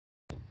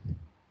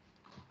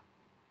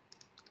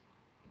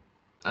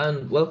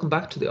And welcome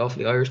back to the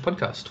Awfully Irish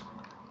podcast.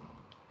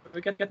 We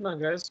getting on,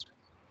 guys.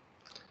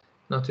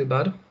 Not too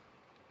bad.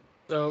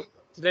 So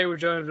today we're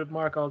joined with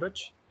Mark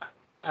Aldrich.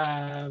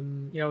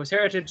 His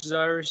heritage is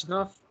Irish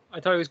enough.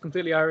 I thought he was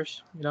completely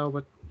Irish,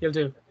 but he'll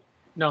do.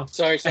 No.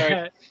 Sorry.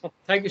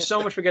 Thank you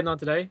so much for getting on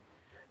today.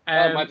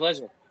 My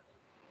pleasure.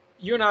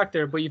 You're an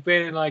actor, but you've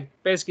been in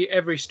basically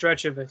every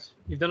stretch of it.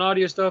 You've done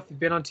audio stuff, you've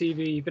been on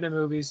TV, you've been in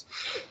movies,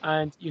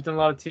 and you've done a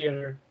lot of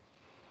theater.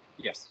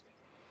 Yes.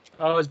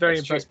 I was very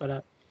That's impressed true. by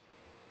that.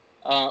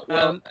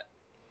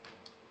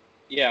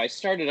 I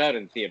started out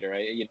in theater.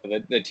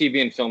 The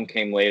TV and film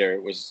came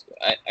later.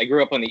 I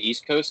grew up on the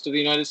East Coast of the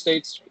United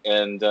States,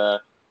 and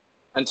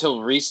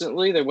until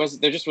recently, there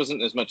just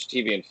wasn't as much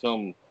TV and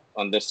film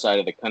on this side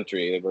of the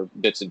country. There were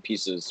bits and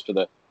pieces. For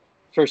the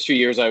first few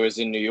years I was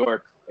in New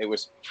York, it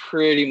was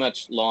pretty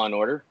much Law and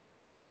Order,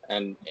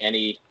 and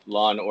any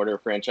Law and Order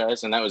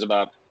franchise, and that was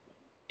about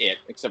it,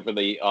 except for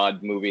the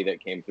odd movie that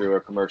came through or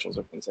commercials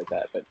or things like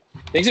that. But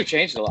things have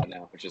changed a lot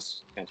now, which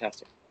is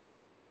fantastic.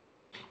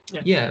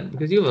 Yeah,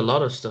 because you have a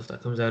lot of stuff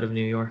that comes out of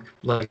New York.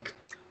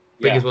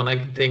 Biggest one I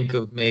can think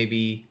of,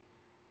 maybe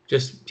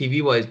just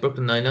TV wise,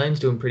 Brooklyn Nine-Nine's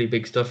doing pretty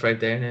big stuff right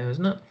there now,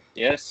 isn't it?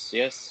 Yes,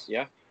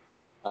 yeah.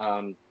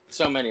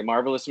 So many.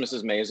 Marvelous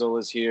Mrs. Maisel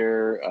is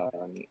here.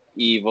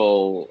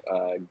 Evil.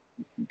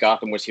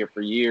 Gotham was here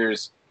for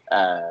years.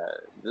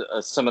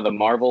 Some of the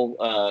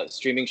Marvel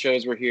streaming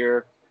shows were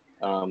here.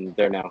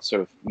 They're now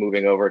sort of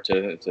moving over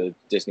to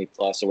Disney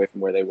Plus, away from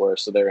where they were,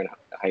 so they're in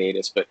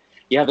hiatus. But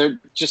yeah,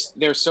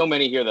 there's so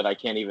many here that I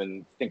can't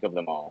even think of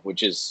them all,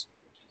 which is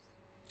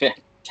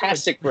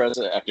fantastic for us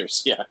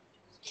actors. Yeah.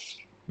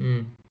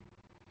 Mm.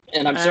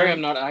 And I'm sorry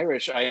I'm not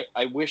Irish.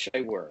 I wish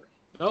I were.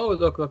 Oh,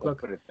 look.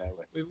 Put it that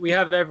way. We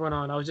have everyone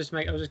on. I was just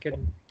kidding.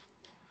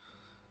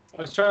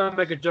 I was trying to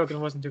make a joke and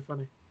it wasn't too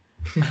funny.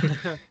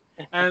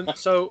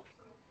 So,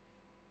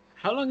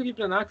 how long have you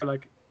been an actor?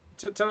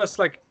 Tell us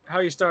how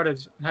you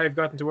started and how you've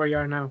gotten to where you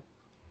are now.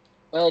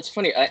 Well, it's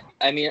funny.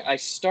 I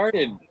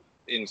started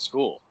in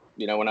school.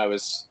 When I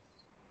was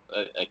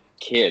a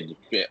kid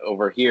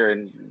over here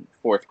in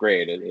fourth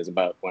grade is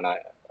about when I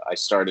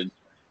started.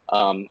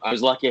 I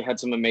was lucky. I had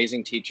some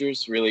amazing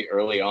teachers really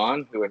early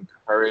on who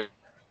encouraged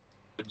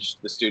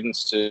the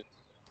students to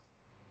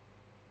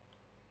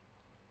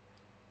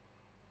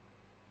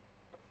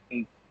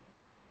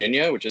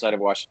Virginia, which is out of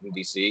Washington,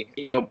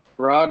 D.C.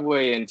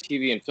 Broadway and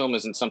TV and film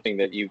isn't something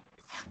that you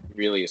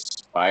really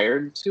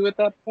aspired to at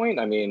that point.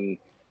 I mean,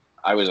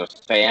 I was a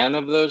fan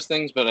of those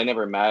things, but I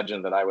never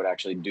imagined that I would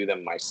actually do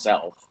them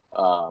myself.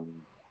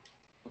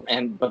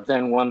 But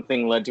then one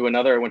thing led to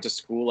another. I went to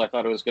school. I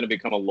thought I was going to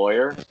become a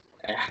lawyer.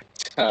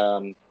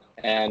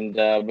 And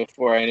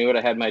before I knew it,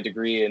 I had my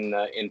degree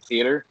in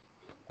theater.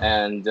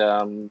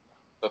 And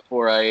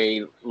before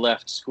I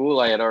left school,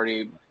 I had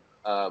already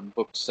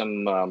booked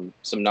some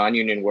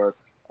non-union work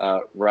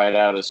right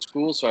out of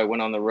school. So I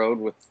went on the road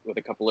with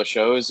a couple of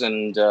shows,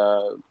 and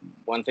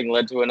one thing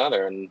led to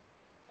another. And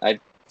I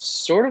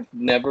sort of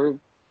never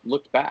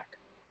looked back,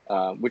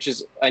 which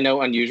is, I know,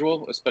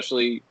 unusual,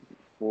 especially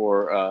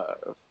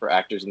for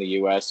actors in the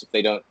U.S. If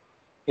they don't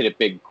hit it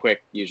big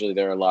quick, usually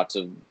there are lots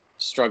of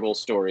struggle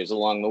stories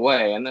along the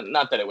way. And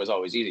not that it was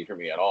always easy for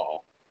me at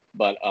all,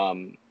 but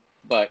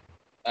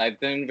I've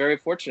been very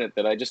fortunate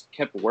that I just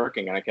kept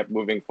working and I kept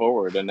moving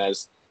forward. And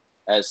as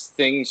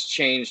things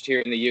changed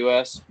here in the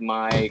U.S.,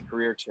 my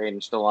career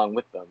changed along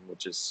with them,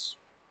 which is,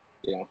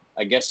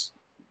 I guess,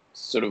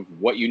 sort of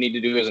what you need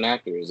to do as an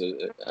actor is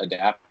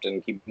adapt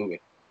and keep moving.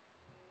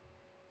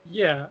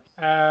 Yeah,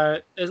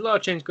 there's a lot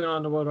of change going on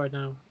in the world right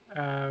now.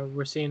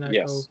 We're seeing that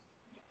go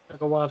like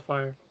a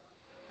wildfire.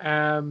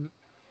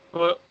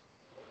 But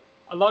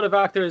a lot of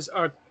actors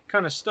are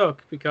kind of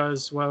stuck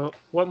because, well,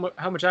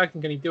 how much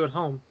acting can he do at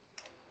home?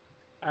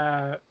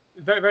 Very,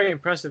 very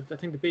impressive. I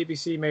think the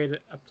BBC made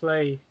a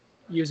play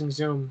using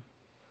Zoom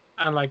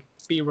and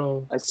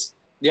B-roll. I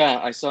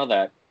saw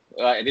that.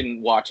 I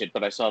didn't watch it,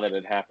 but I saw that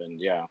it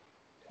happened. Yeah.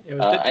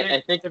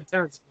 I think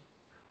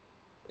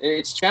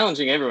it's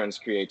challenging everyone's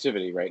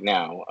creativity right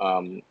now.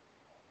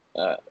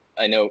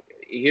 I know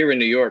here in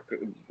New York,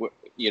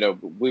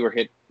 we were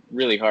hit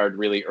really hard,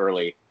 really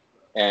early,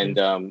 and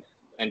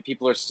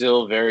people are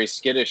still very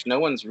skittish. No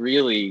one's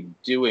really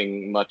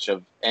doing much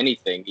of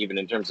anything, even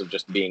in terms of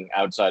just being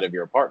outside of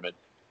your apartment.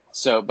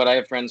 So, but I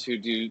have friends who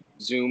do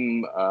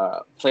Zoom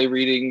play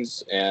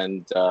readings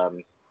and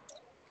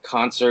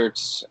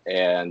concerts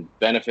and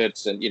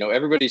benefits, and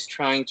everybody's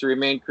trying to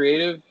remain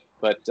creative,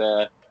 but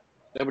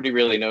nobody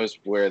really knows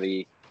where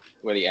the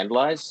end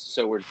lies.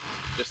 So we're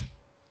just,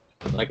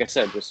 like I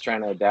said, just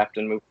trying to adapt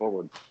and move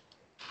forward.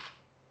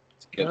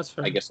 That's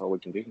I guess all we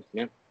can do.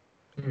 Yeah.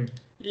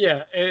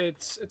 Yeah,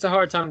 it's a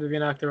hard time to be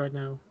an actor right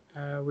now.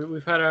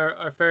 We've had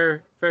our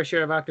fair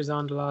share of actors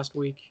on the last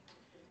week,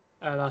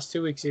 last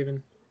 2 weeks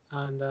even,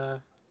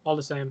 and all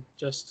the same,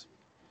 just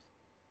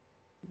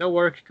no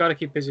work. Got to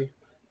keep busy.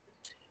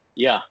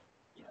 Yeah.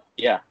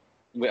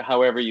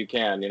 However you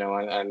can,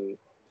 I'm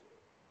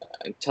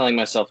telling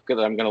myself that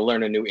I'm going to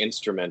learn a new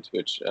instrument,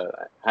 which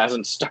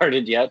hasn't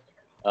started yet.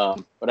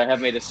 But I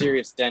have made a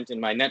serious dent in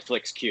my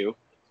Netflix queue,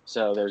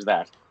 so there's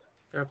that.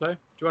 Fair play. Do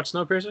you watch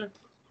Snowpiercer?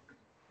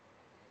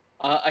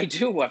 I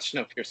do watch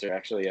Snowpiercer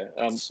actually.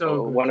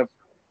 So good.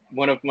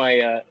 One of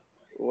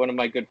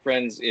my good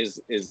friends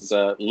is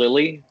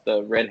Lily,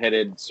 the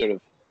redheaded sort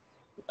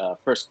of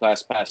first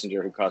class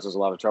passenger who causes a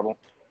lot of trouble.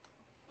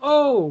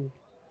 Oh,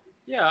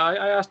 yeah.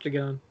 I asked her to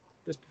get on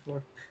this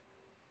before.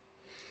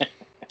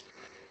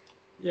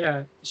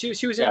 Yeah, she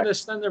was in the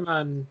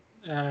Slenderman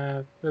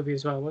movie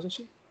as well, wasn't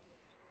she?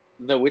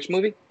 The which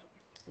movie?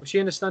 Was she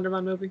in the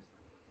Slenderman movie?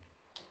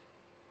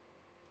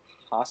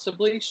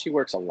 Possibly. She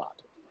works a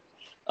lot.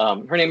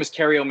 Her name is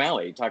Carrie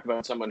O'Malley. Talk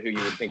about someone who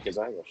you would think is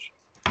Irish.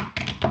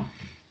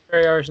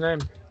 Very Irish name.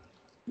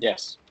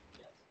 Yes.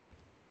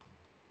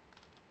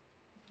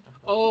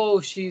 Oh,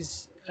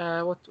 she's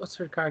what's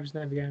her character's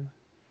name again?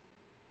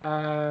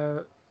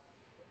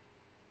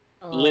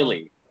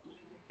 Lily,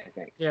 I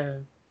think. Yeah.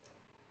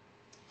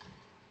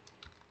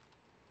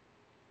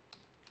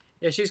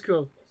 Yeah, she's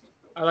cool.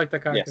 I like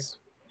that character. Yes.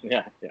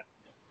 Yeah.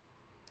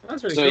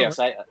 That's really so cool. yes,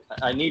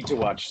 I need to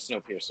watch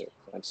Snowpiercer.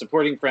 I'm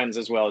supporting friends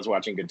as well as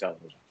watching good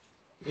television.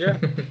 Yeah.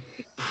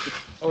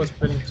 Oh, it's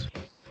brilliant.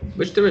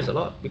 Which there is a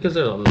lot, because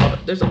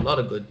there's a lot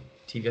of good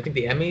TV. I think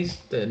the Emmys,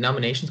 the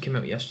nominations came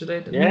out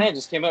yesterday. Didn't they? It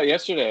just came out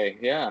yesterday.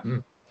 Yeah.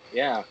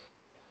 Yeah.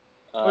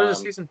 What is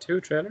the season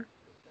 2 trailer?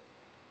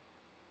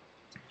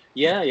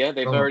 Yeah.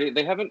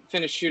 They haven't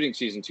finished shooting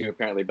season 2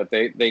 apparently, but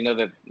they know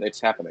that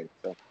it's happening.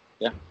 So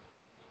yeah.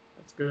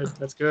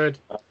 That's good.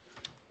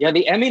 Yeah,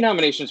 the Emmy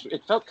nominations,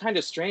 it felt kind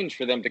of strange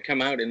for them to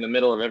come out in the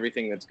middle of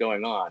everything that's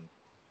going on.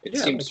 It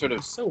seemed sort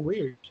of so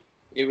weird.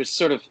 It was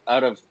sort of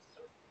out of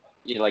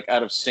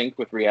sync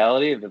with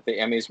reality that the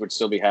Emmys would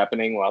still be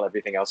happening while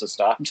everything else has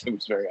stopped. It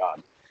was very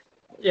odd.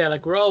 Yeah,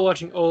 like we're all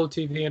watching old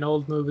TV and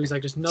old movies,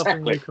 like just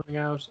nothing new coming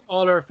out.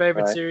 All our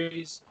favorite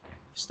series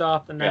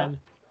stopped, and then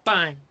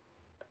bang.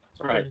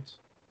 Right.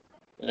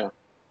 Yeah.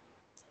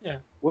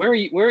 Where are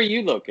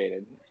you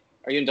located?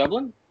 Are you in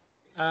Dublin?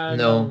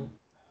 No.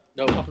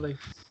 Offaly.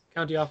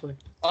 County Offaly.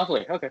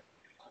 Offaly, okay.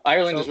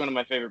 Ireland is one of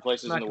my favorite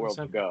places in the world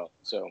to go.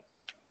 So,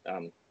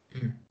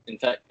 in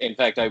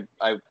fact, I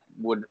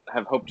would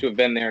have hoped to have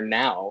been there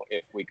now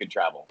if we could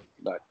travel.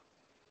 But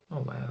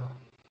oh wow,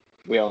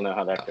 we all know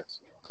how that goes.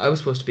 I was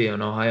supposed to be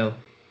in Ohio.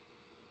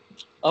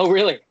 Oh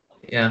really?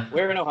 Yeah.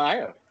 Where in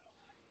Ohio?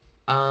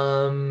 I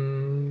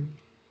don't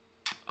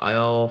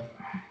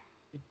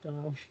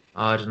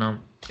know.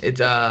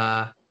 It's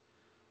I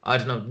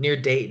don't know, near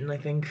Dayton, I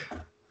think.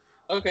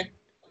 Okay.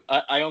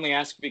 I only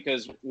ask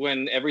because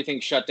when everything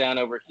shut down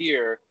over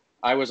here,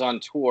 I was on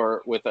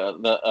tour with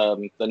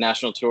the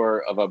national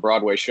tour of a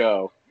Broadway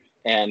show,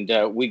 and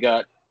we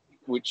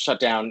shut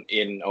down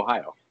in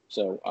Ohio.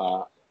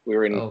 So we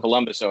were in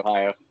Columbus,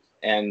 Ohio,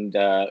 and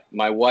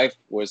my wife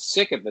was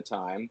sick at the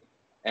time,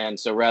 and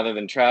so rather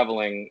than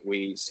traveling,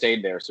 we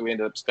stayed there. So we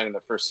ended up spending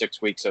the first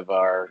 6 weeks of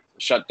our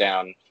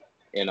shutdown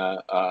in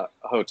a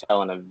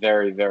hotel in a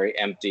very, very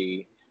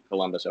empty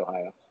Columbus,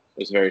 Ohio. It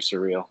was very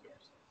surreal.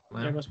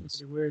 Wow. Yeah, it must be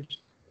pretty weird.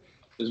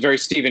 It was very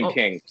Stephen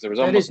King because there was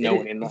almost no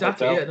one in the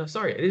hotel. Yeah, no,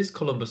 sorry, it is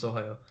Columbus,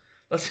 Ohio.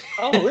 That's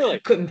oh,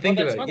 really? Couldn't think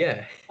about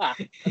it. Yeah.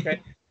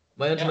 Okay.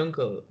 My aunt and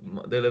uncle,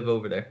 they live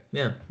over there.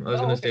 Yeah, I was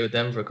going to stay with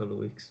them for a couple of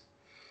weeks.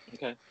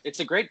 Okay, it's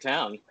a great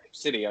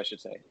city, I should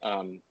say.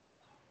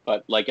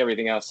 But like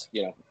everything else,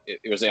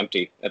 it was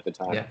empty at the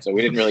time, so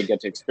we didn't really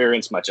get to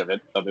experience much of it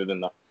other than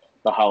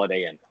the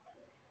Holiday Inn.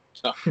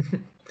 So.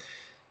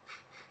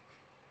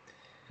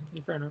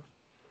 Fair enough.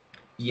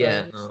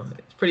 Yeah, no,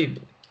 it's pretty.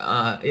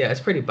 It's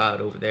pretty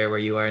bad over there where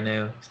you are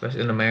now,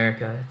 especially in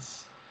America.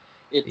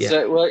 It's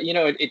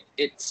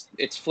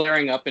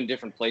flaring up in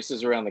different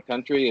places around the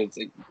country.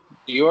 New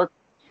York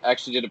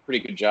actually did a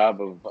pretty good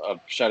job of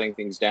shutting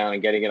things down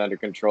and getting it under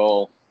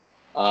control.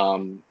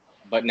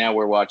 But now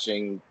we're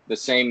watching the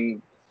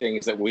same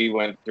things that we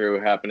went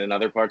through happen in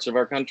other parts of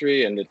our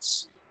country, and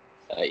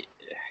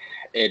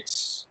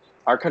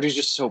our country's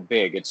just so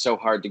big. It's so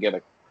hard to get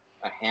a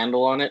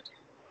handle on it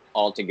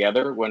all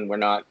together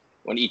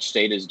when each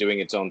state is doing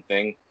its own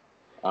thing.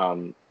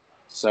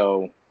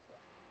 So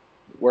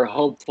we're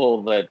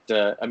hopeful that,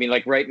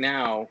 like right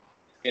now,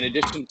 in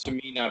addition to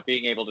me not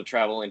being able to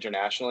travel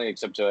internationally,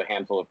 except to a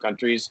handful of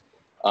countries,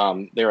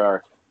 there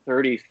are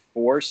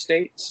 34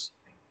 states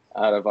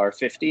out of our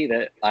 50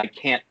 that I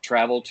can't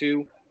travel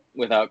to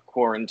without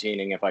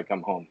quarantining if I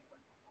come home.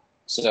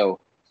 So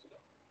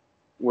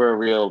we're a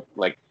real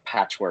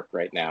patchwork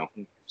right now.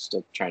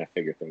 Still trying to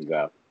figure things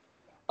out,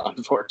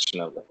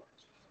 unfortunately.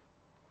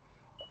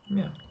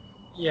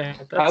 Yeah,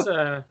 that's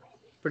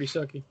pretty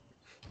sucky.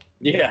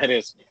 Yeah, it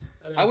is.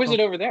 How is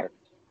it over there?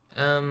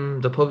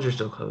 The pubs are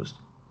still closed.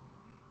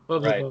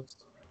 Pubs are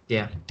closed.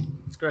 Yeah,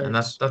 it's great. And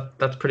that's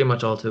pretty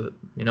much all to it.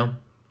 No,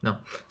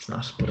 it's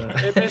not.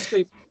 But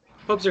basically,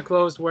 pubs are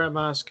closed. Wear a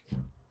mask.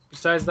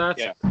 Besides that,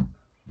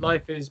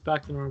 life is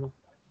back to normal.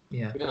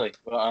 Yeah. Really?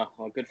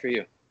 Well, good for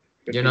you.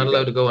 You're not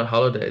allowed to go on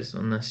holidays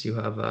unless you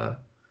have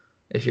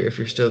if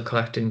you're still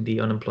collecting the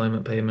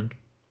unemployment payment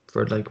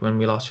for when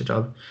we lost your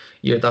job.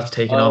 That's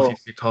taken off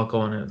if you're caught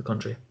going out of the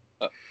country.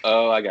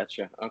 Oh, I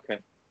gotcha. Okay.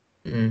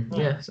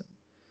 Yeah, so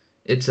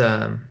it's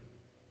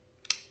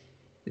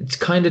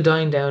kind of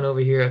dying down over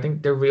here. I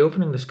think they're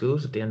reopening the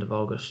schools at the end of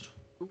August.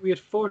 We had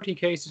 40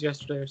 cases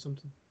yesterday or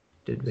something.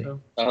 Did we? So.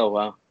 Oh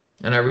wow.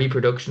 And our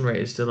reproduction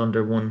rate is still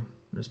under 1.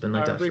 It's been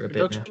like Our that for a bit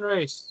now. reproduction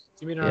rate?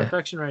 Do you mean our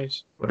infection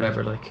rate?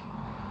 Whatever, like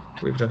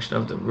reproduction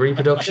of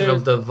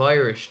the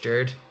virus,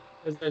 Jared.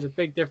 There's a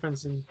big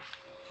difference in.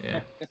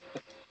 Yeah.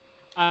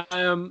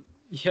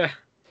 Yeah.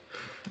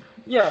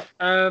 Yeah.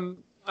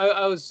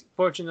 I was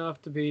fortunate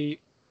enough to be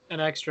an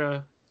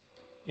extra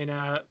in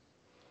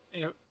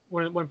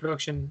one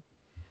production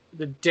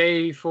the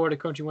day before the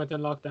country went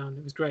in lockdown.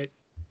 It was great.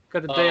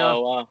 Got the day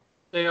off. Wow.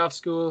 Day off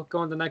school.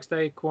 Going the next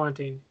day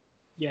quarantine.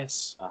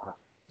 Yes.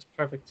 It's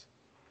perfect.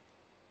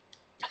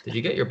 Did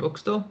you get your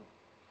books though?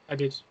 I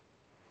did.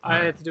 I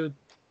had to do it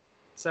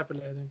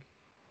separately, I think.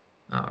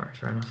 Alright,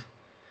 fair enough.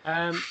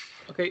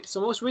 Okay, so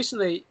most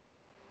recently,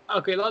 a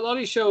lot of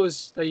these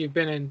shows that you've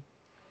been in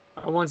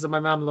are ones that my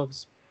mom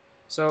loves.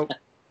 So,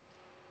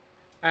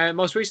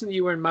 most recently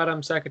you were in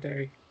Madam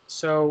Secretary.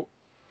 So,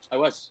 I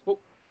was. What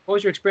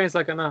was your experience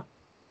like on that?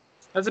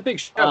 That's a big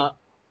show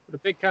with a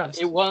big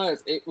cast. It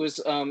was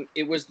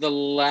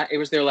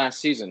their last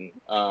season,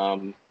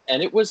 and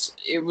it was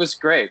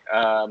great.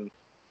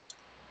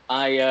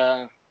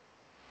 I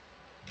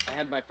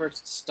had my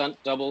first stunt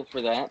double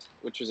for that,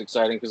 which was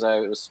exciting because I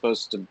was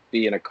supposed to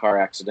be in a car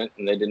accident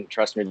and they didn't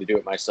trust me to do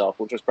it myself,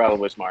 which was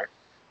probably smart.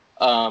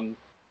 And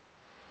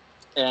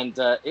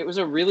it was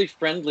a really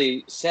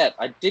friendly set.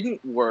 I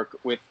didn't work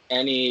with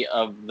any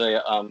of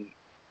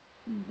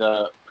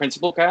the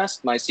principal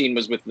cast. My scene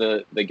was with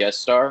the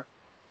guest star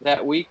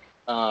that week,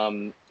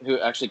 who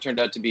actually turned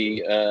out to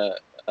be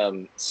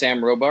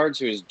Sam Robards,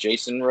 who is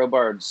Jason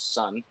Robards'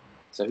 son.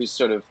 So he's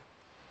sort of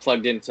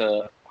plugged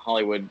into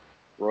Hollywood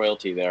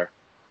royalty there.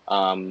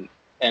 And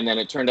then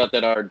it turned out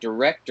that our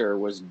director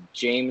was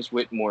James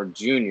Whitmore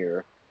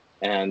Jr.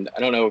 And I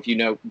don't know if you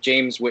know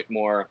James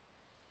Whitmore.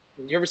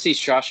 You ever see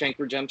Shawshank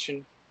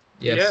Redemption?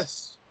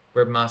 Yes.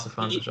 We're massive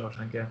fans of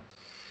Shawshank, yeah.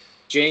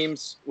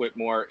 James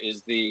Whitmore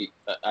is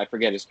I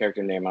forget his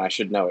character name, and I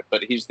should know it,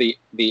 but he's the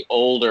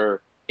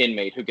older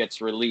inmate who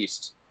gets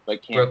released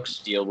but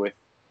can't deal with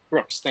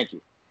Brooks. Thank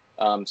you.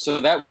 So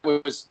that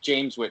was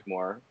James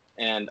Whitmore,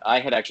 and I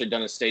had actually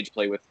done a stage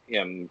play with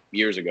him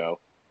years ago.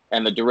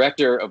 And the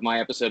director of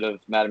my episode of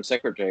Madam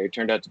Secretary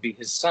turned out to be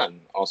his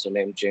son, also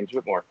named James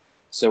Whitmore.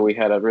 So we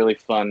had a really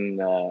fun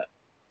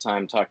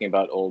time talking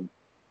about old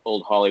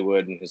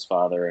Hollywood and his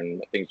father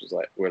and things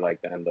were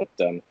like then. But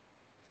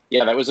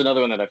yeah, that was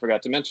another one that I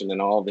forgot to mention. In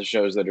all the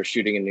shows that are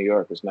shooting in New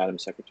York was Madam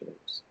Secretary.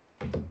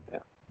 Yeah.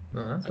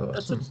 Oh, that's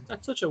awesome.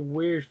 That's such a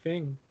weird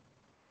thing.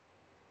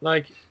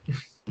 Like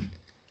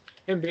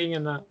him being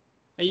in that.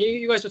 And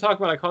you guys were talking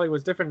about like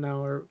Hollywood's different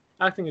now, or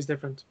acting is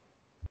different.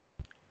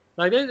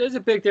 Like there's a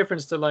big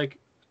difference to like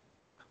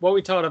what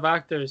we thought of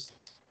actors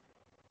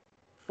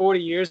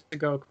 40 years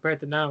ago compared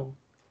to now.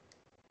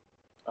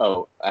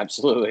 Oh,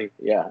 absolutely,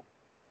 yeah.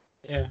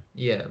 Yeah.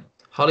 Yeah,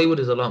 Hollywood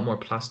is a lot more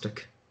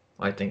plastic.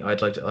 I think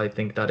I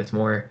think that it's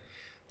more.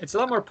 It's a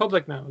lot more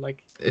public now.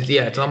 Like it's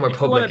a lot more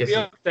public. You want to be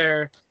up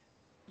there,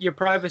 your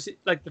privacy.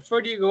 Like the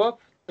further you go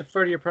up, the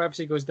further your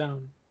privacy goes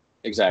down.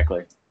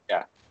 Exactly.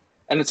 Yeah,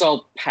 and it's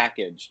all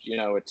packaged. You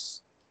know,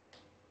 it's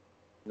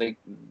they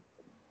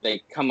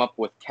come up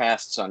with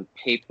casts on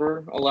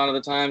paper a lot of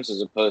the times,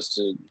 as opposed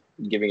to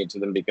giving it to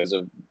them because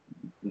of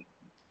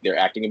their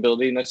acting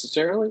ability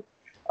necessarily.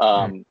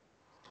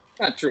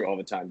 Not true all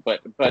the time,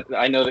 but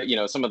I know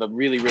that some of the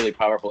really, really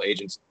powerful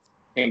agents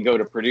can go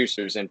to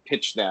producers and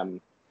pitch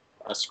them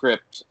a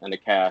script and a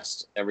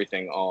cast,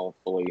 everything all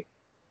fully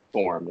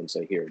formed, and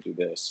say, here, do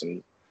this.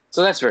 And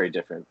so that's very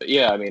different. But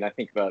yeah, I mean, I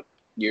think about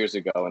years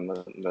ago and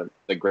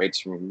the greats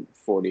from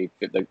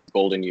the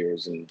golden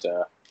years, and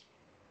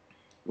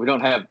we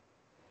have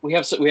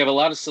a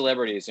lot of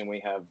celebrities and we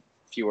have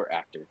fewer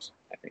actors,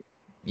 I think.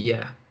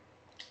 Yeah.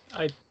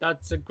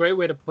 That's a great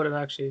way to put it,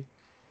 actually.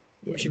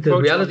 Yeah,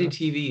 because reality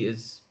TV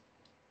is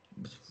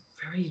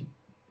very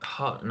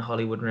hot in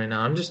Hollywood right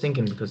now. I'm just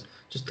thinking because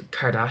just the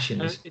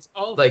Kardashians. It's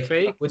all like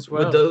fake as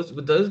well.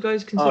 Would those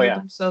guys consider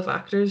themselves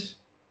actors?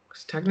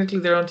 Because technically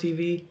they're on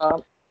TV.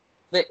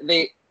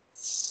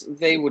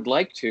 They would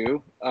like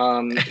to.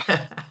 I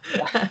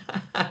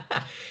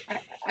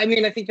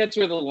mean, I think that's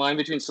where the line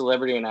between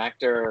celebrity and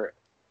actor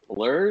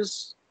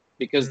blurs,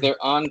 because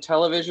they're on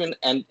television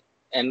and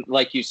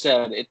like you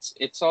said,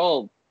 it's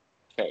all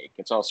fake.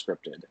 It's all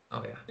scripted.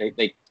 Oh yeah.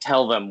 They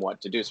tell them what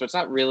to do, so it's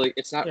not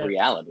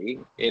reality.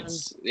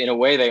 It's in a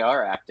way they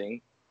are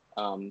acting,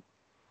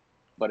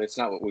 but it's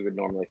not what we would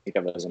normally think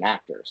of as an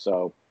actor.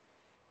 So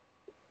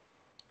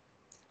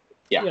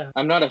yeah.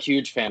 I'm not a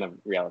huge fan of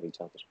reality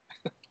television.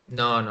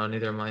 No,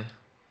 neither am I.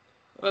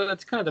 Well,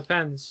 it kind of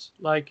depends.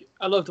 Like,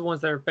 I love the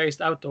ones that are based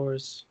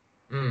outdoors,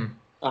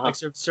 like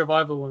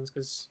survival ones,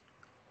 because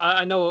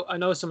I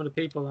know some of the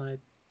people, and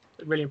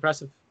they're really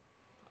impressive.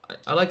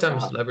 I like I'm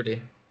a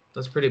Celebrity.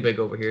 That's pretty big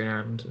over here in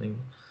Ireland. I think,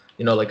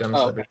 like I'm a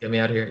Celebrity. Get me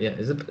out of here. Yeah,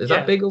 is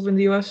that big over in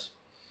the US?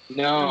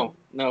 No,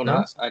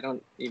 not. I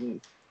don't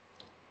even.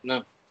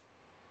 No.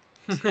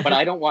 But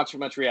I don't watch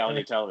much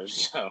reality television,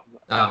 so.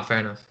 Fair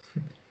enough.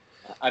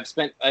 I've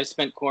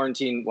spent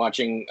quarantine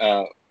watching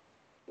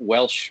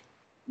Welsh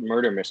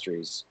murder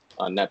mysteries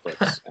on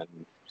Netflix,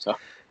 and so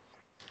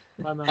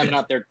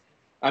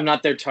I'm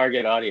not their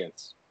target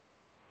audience.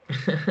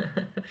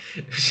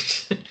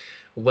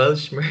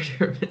 Welsh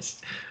murder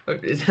mystery.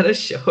 Is that a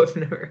show? I've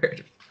never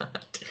heard of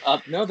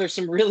that. No, there's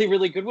some really,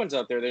 really good ones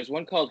out there. There's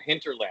one called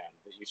Hinterland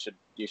that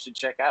you should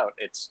check out.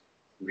 It's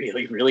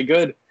really, really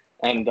good.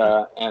 And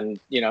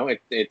you know,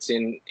 it's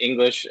in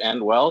English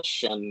and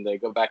Welsh, and they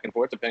go back and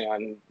forth depending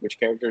on which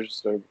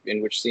characters are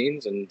in which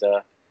scenes, and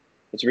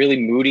it's really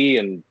moody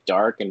and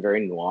dark and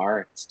very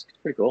noir. It's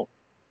pretty cool.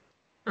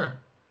 Huh.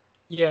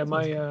 Yeah,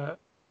 my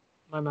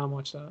mom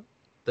watched that.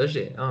 Does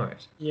she? All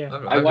right. Yeah,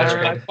 I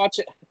watch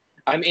it.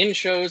 I'm in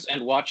shows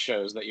and watch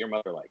shows that your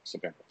mother likes,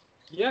 apparently.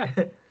 Yeah.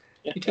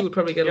 You two would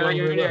probably get along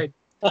really well.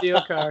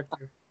 Ideal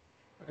character,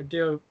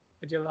 ideal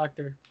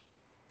actor,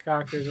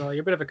 character as well.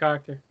 You're a bit of a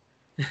character.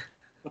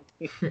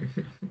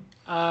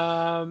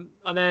 And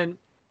then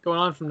going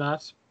on from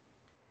that,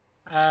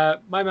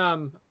 my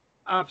mom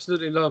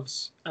absolutely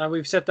loves.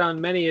 We've sat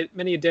down many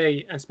a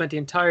day and spent the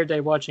entire day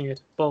watching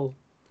it full.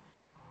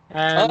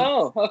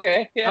 Oh,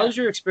 okay. Yeah. How was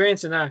your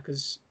experience in that?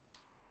 Because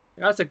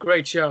that's a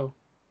great show.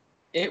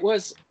 It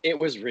was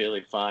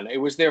really fun. It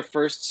was their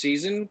first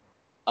season,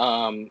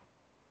 and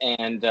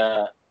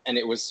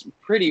it was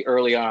pretty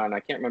early on. I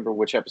can't remember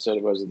which episode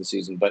it was of the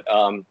season, but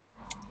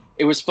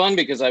it was fun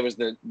because I was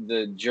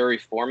the jury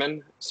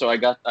foreman, so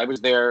I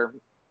was there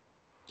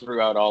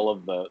throughout all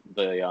of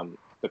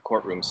the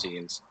courtroom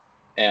scenes,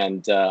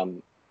 and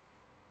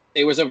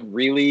it was a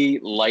really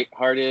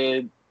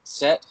lighthearted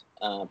set.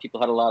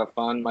 People had a lot of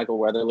fun. Michael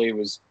Weatherly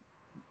was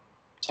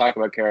talk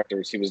about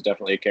characters. He was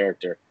definitely a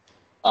character,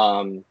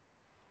 and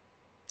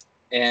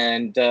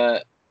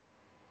I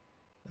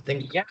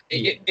think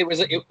it was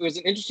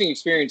an interesting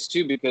experience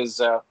too,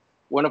 because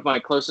one of my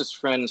closest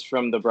friends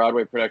from the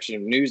Broadway production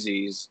of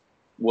Newsies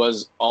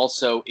was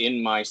also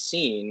in my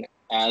scene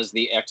as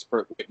the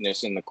expert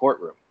witness in the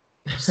courtroom.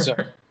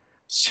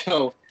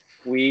 So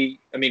we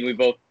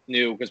both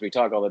knew, because we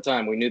talk all the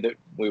time, we knew that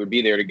we would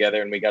be there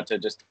together, and we got to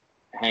just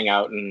hang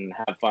out and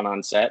have fun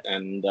on set,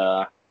 and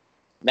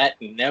that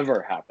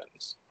never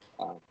happens.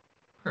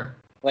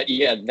 But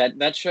yeah,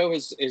 that show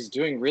is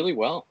doing really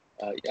well.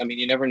 I mean,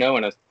 you never know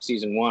in a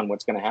season 1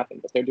 what's going to happen,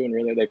 but they're doing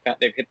really.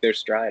 They've hit their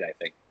stride, I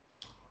think.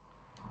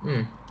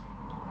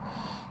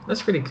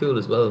 That's pretty cool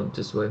as well.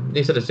 Just way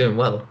you said it's doing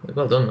well.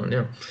 Well done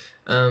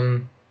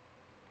on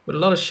with a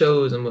lot of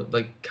shows and with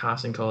like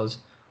casting calls,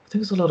 I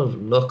think it's a lot of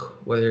luck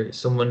whether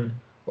someone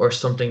or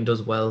something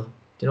does well. Do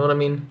you know what I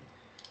mean?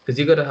 Because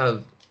you got to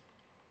have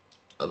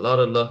a lot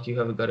of luck. You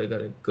have got to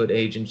get a good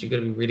agent. You got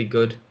to be really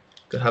good.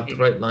 Got to have the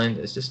right line.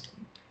 It's just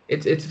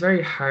it's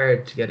very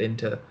hard to get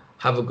into,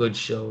 have a good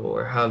show,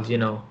 or have,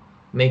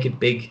 make it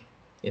big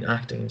in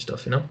acting and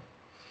stuff.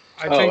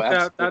 I think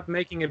that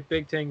making a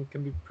big thing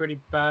can be pretty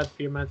bad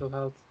for your mental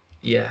health.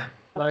 Yeah.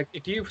 Like,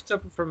 if you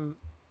suffer from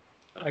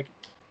like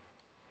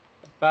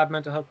bad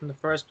mental health in the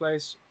first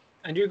place,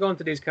 and you're going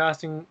to these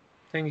casting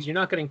things, you're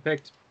not getting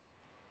picked.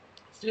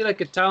 It's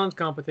like a talent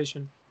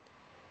competition,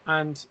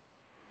 and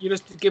you're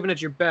just giving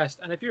it your best.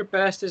 And if your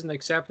best isn't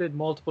accepted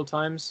multiple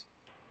times,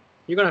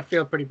 you're gonna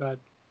feel pretty bad.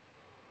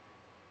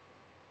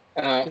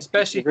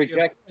 Especially if you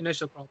have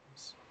initial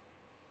problems.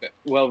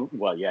 Well,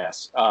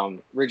 yes.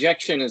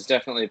 Rejection is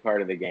definitely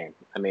part of the game.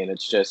 I mean,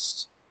 that's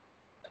just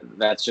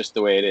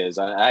the way it is.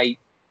 I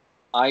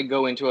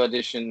go into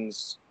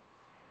auditions.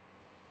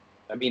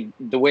 I mean,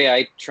 the way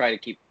I try to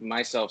keep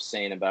myself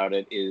sane about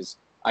it is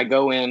I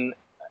go in,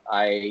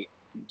 I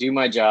do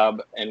my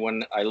job, and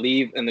when I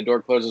leave and the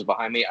door closes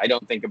behind me, I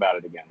don't think about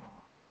it again.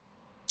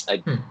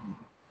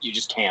 You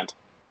just can't.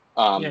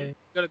 You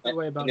got a good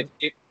way about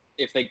it.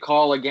 If they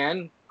call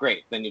again,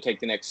 great. Then you take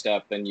the next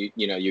step, and you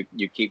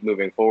keep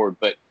moving forward.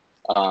 But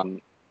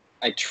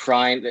I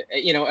try,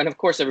 and of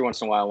course, every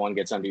once in a while, one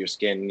gets under your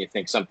skin, and you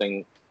think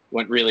something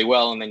went really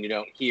well, and then you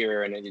don't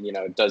hear, and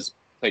it does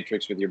play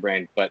tricks with your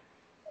brain. But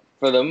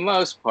for the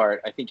most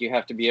part, I think you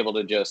have to be able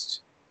to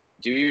just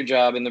do your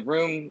job in the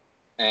room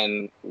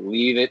and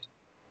leave it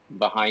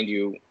behind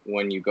you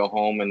when you go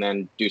home, and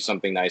then do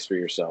something nice for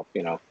yourself.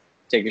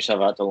 Take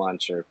yourself out to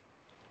lunch or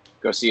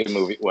go see a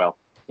movie. Well,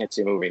 can't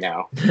see a movie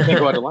now. Can't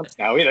go out to lunch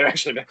now either,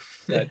 actually.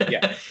 But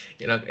yeah.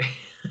 You're not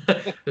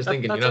just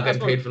thinking, you're not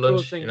getting paid for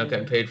lunch. You're not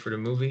getting paid for the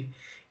movie.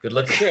 Good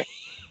luck.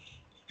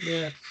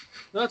 Yeah.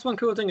 That's one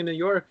cool thing in New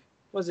York.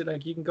 Was it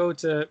like you can go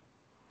to,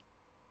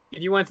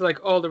 if you went to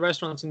like all the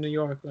restaurants in New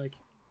York, like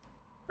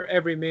for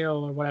every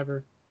meal or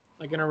whatever,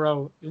 like in a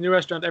row, a new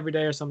restaurant every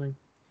day or something,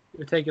 it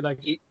would take you like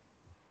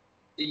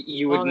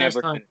you would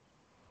never finish.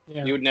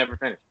 Yeah. You would never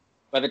finish.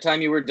 By the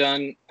time you were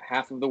done,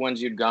 half of the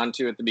ones you'd gone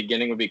to at the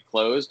beginning would be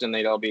closed, and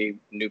they'd all be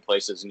new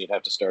places, and you'd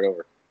have to start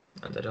over.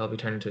 And they'd all be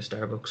turned into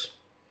Starbucks.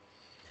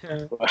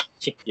 Well,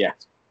 yeah.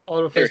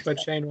 All replaced by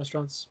chain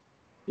restaurants.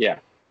 Yeah,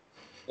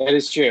 that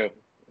is true.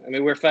 I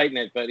mean, we're fighting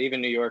it, but even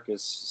New York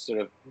is sort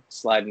of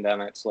sliding down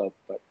that slope.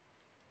 But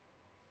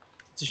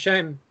It's a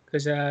shame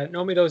because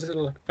normally those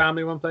little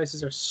family-run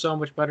places are so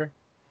much better.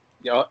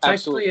 Yeah,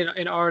 Thankfully,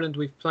 absolutely. in Ireland,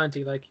 we've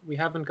plenty. Like we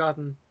haven't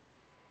gotten,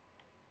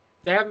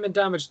 they haven't been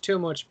damaged too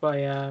much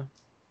by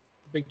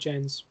big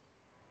chains.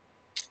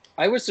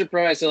 I was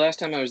surprised the last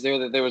time I was there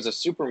that there was a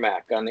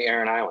Supermac on the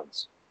Aran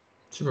Islands.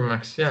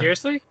 Supermax, yeah.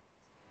 Seriously?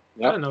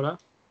 I Yep. didn't know that.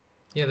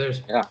 Yeah,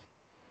 there's. Yeah.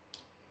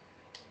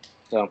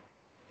 So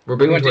We're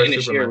we big went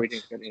into to our Inisheer. We Supermax,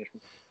 didn't go to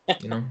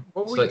Inisheer. you know?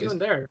 What It's were you like, doing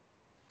there?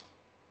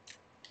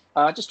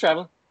 Just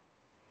traveling.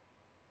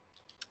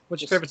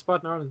 What's your Just favorite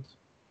spot in Ireland?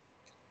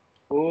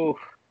 oh,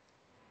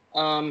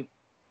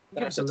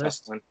 Give us that's a a tough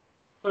list. one.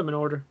 Put them in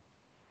order.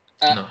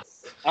 Uh, no.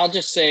 I'll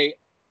just say,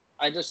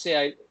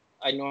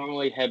 I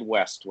normally head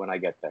west when I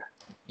get there.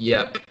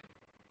 Yep.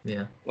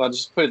 Yeah. Well,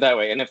 just put it that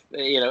way. And if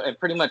and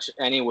pretty much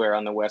anywhere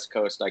on the west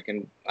coast, I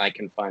can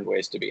find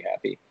ways to be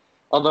happy.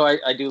 Although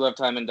I do love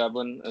time in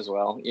Dublin as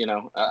well.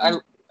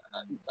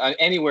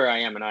 Anywhere I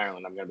am in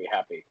Ireland, I'm going to be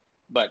happy.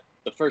 But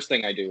the first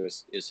thing I do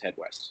is head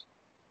west.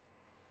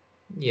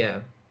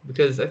 Yeah,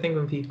 because I think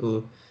when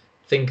people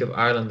think of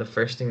Ireland, the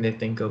first thing they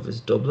think of is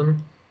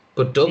Dublin.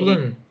 But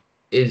Dublin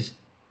is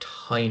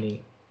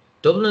tiny.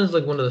 Dublin is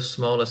like one of the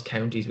smallest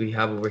counties we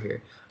have over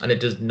here, and it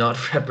does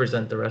not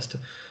represent the rest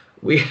of.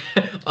 We,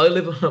 I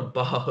live on a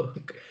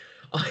bog.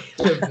 I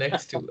live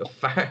next to a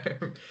farm.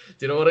 Do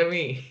you know what I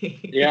mean?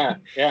 Yeah,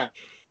 yeah.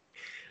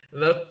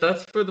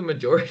 That's for the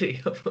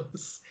majority of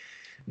us.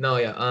 No,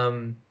 yeah.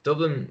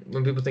 Dublin.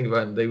 When people think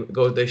about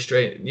it, they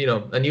straight. And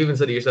you even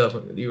said it yourself.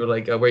 You were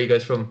like, "Where are you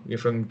guys from? You're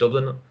from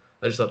Dublin."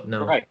 I just thought,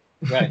 no. Right,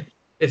 right.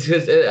 It's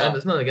because, and No,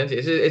 it's not against you.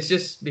 It's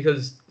just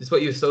because it's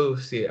what you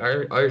associate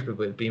Irish people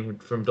with being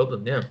from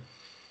Dublin. Yeah.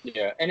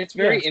 yeah, and it's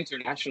Yeah. very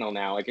international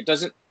now. Like it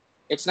doesn't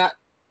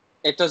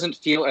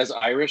feel as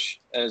Irish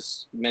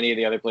as many of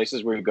the other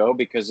places where you go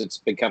because it's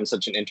become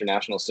such an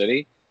international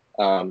city,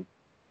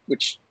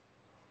 which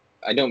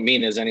I don't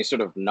mean as any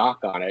sort of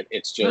knock on it.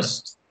 It's Huh.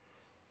 just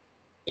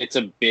it's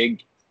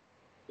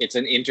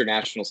an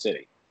international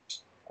city.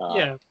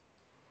 Yeah.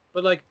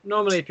 But like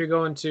normally if you're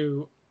going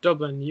to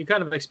Dublin, you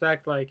kind of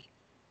expect like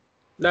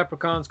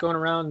leprechauns going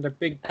around in their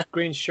big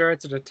green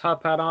shirts with a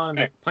top hat on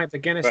and a pint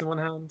of Guinness in one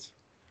hand.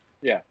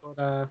 Yeah.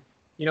 But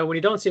when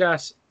you don't see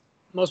that,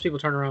 most people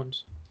turn around.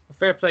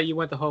 Fair play, you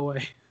went the whole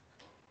way.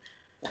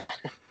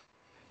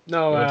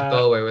 No, You went to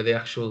Galway where the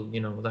actual,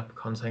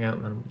 leprechauns hang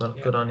out, man. Well,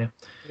 yeah. good on you.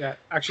 Yeah,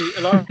 actually,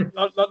 a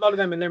lot of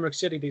them in Limerick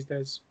City these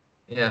days.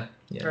 Yeah,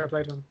 yeah. Fair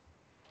play to them.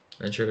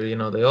 And sure,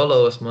 they all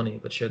owe us money,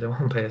 but sure, they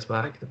won't pay us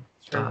back, the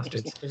Sure.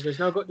 bastards. There's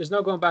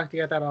no going back to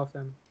get that off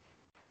them.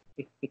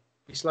 Be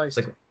sliced.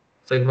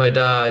 It's like my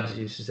dad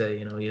used to say,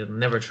 you'll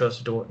never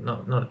trust a dwarf.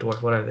 Not a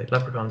dwarf. What are they?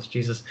 Leprechauns.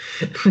 Jesus.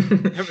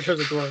 Never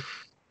trust a dwarf.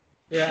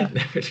 Yeah.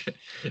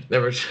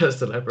 never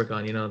trust a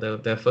leprechaun.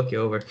 They'll fuck you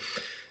over.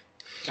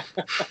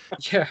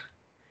 Yeah.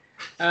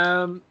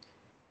 What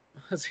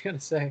was I gonna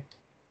say?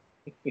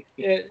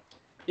 Yeah,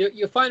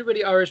 you'll find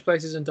really Irish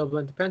places in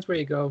Dublin. Depends where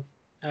you go,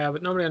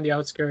 but normally on the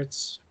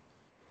outskirts.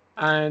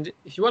 And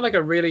if you want like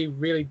a really,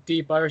 really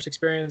deep Irish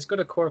experience, go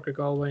to Cork or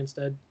Galway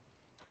instead.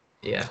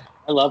 Yeah.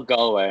 I love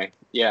Galway.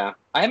 Yeah.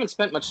 I haven't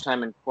spent much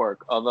time in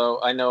Cork,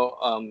 although I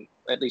know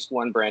at least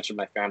one branch of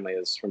my family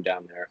is from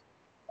down there.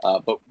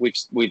 But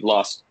we've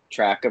lost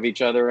track of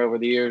each other over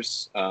the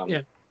years.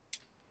 Yeah.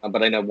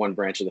 But I know one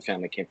branch of the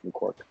family came from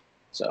Cork.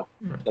 So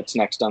that's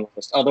next on the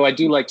list. Although I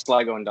do like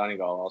Sligo and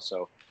Donegal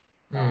also.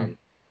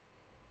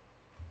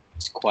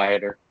 It's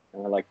quieter.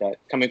 And I like that.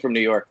 Coming from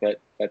New York,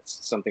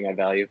 that's something I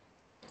value.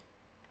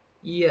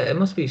 Yeah, it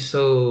must be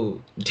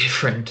so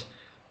different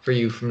for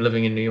you from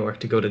living in New York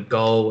to go to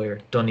Galway or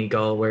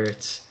Donegal, where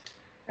it's,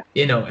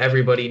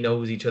 everybody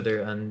knows each other,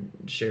 and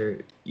sure,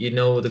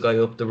 the guy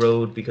up the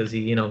road because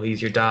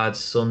he's your dad's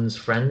son's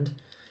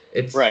friend.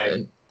 It's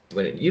right.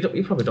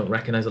 You probably don't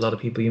recognize a lot of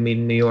people you meet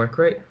in New York,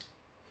 right?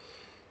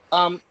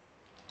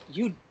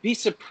 You'd be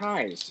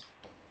surprised.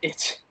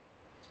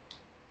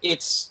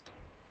 It's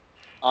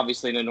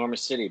obviously an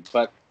enormous city,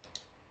 but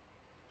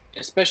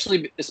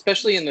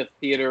especially in the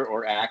theater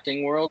or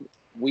acting world,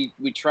 we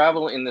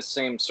travel in the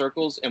same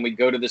circles and we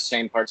go to the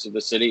same parts of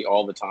the city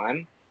all the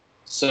time.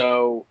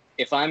 So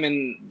if I'm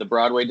in the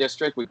Broadway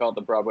district, we call it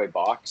the Broadway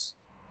box.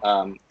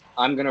 I'm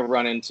gonna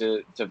run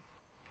into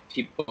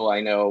people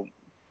I know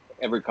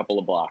every couple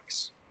of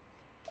blocks.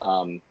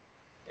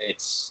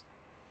 It's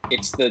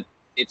the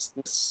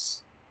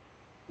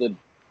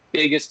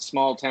biggest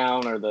small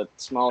town or the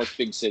smallest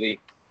big city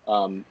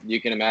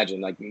you can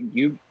imagine. Like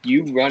you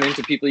run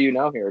into people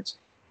here. It's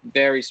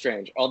very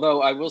strange.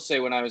 Although I will say,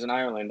 when I was in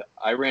Ireland,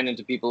 I ran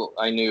into people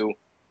I knew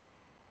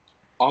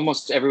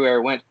almost everywhere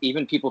I went,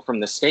 even people from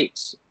the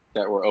States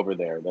that were over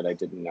there that I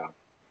didn't know.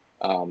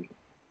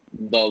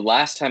 The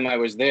last time I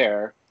was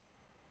there,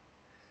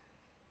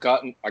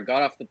 I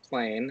got off the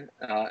plane,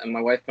 and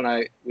my wife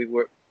and we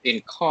were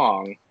in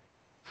Kong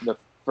the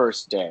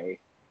first day,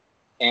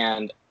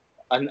 and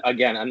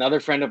again, another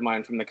friend of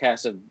mine from the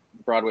cast of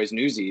Broadway's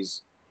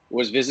Newsies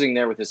was visiting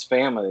there with his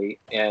family,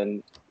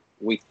 and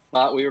we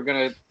thought we were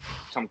going to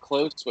come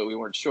close, but we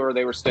weren't sure.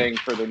 They were staying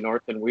further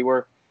north than we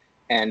were,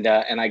 And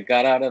I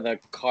got out of the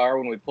car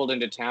when we pulled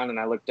into town, and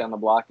I looked down the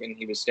block, and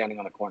he was standing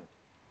on the corner.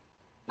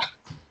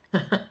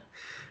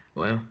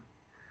 Wow.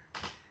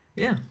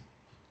 Yeah.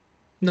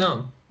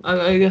 No,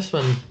 I guess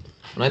when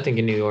I think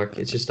of New York,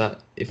 it's just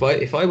that if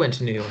I went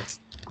to New York,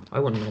 I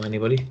wouldn't know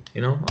anybody.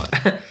 You know,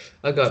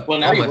 I got Well,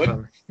 now all you my would.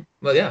 family.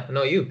 Well, yeah, I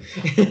know you.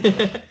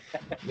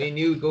 Me and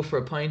you go for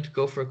a pint,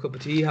 go for a cup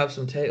of tea, have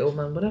some tea, oh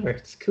man, whatever.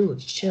 It's cool.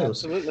 It's chill.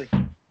 Absolutely.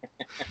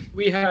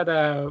 We had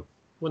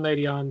one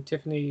lady on,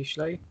 Tiffany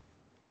Schley.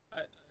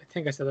 I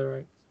think I said that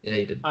right. Yeah,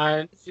 you did.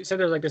 And she said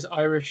there's like this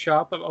Irish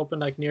shop that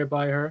opened like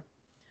nearby her.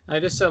 And I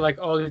just said like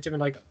all these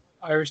different like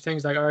Irish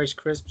things, like Irish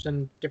crisps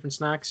and different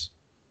snacks.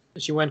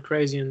 And she went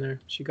crazy in there.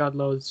 She got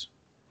loads.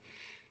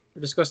 We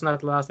were discussing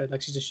that last night.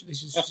 Like she's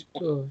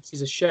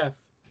a chef,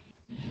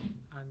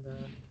 and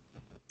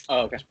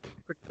Oh, okay.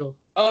 pretty cool.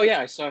 Oh yeah,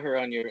 I saw her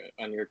on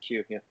your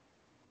queue. Yeah.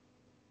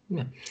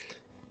 Yeah.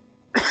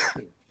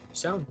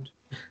 Sound.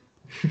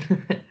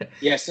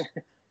 Yes,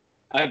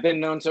 I've been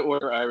known to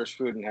order Irish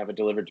food and have it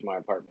delivered to my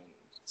apartment.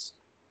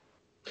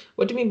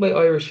 What do you mean by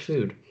Irish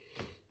food?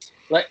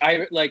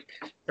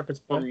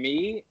 For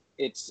me,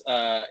 it's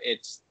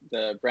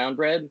the brown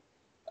bread,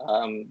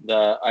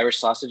 the Irish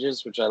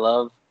sausages, which I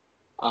love.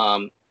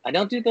 I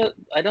don't do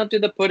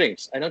the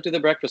puddings. I don't do the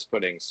breakfast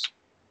puddings.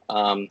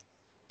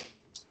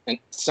 And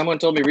someone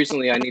told me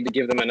recently I need to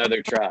give them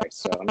another try,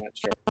 so I'm not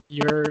sure.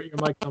 Your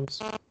mic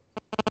comes.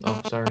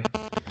 Oh, sorry.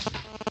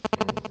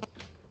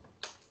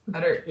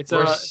 Better. It's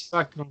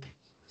back on.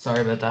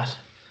 Sorry about that.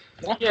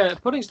 Yeah,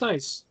 pudding's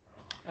nice.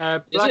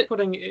 Black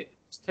pudding it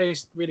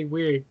tastes really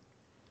weird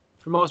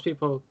for most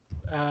people,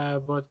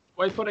 but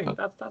white pudding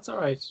that's all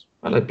right.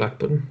 I like black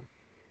pudding.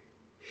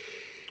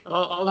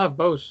 I'll have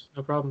both,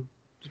 no problem.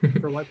 Just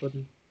prefer white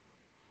pudding.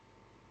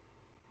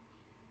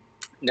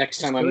 Next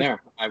time I'm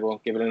there, I will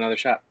give it another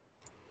shot.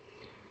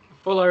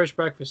 A full Irish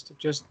breakfast,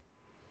 just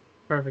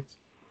perfect.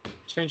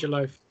 Change your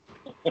life.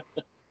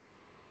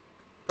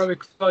 Probably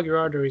clog your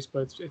arteries,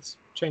 but it's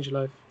change your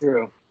life.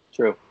 True.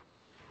 You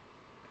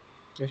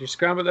got your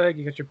scrambled egg,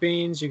 you got your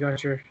beans, you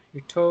got your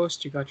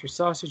toast, you got your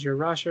sausage, your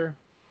rasher.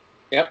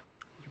 Yep.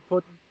 Your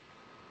pudding.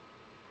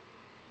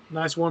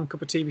 Nice warm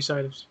cup of tea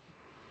beside it.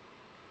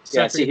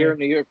 Yeah, see, here in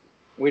New York,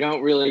 we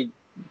don't really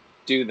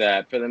do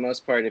that. For the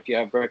most part, if you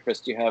have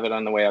breakfast, you have it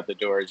on the way out the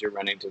door as you're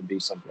running to be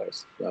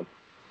someplace. So.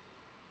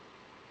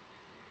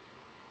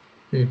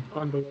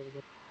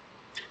 Unbelievable.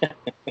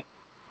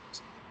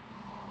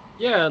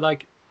 Yeah,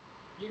 like,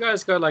 you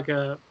guys got like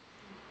a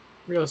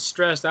real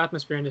stressed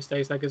atmosphere in the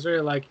States. Like, it's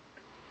really like,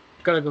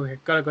 gotta go here,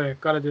 gotta go here,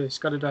 gotta do this,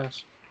 gotta do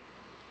that.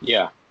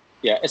 Yeah,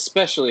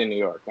 especially in New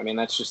York. I mean,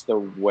 that's just the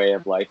way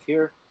of life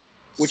here,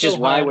 which is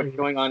why what's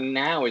going on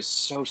now is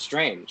so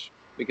strange,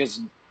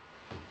 because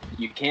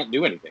you can't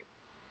do anything,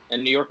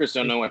 and New Yorkers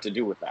don't know what to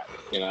do with that,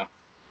 you know?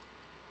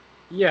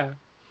 Yeah.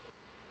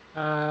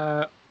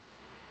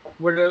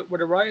 Were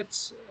the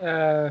riots,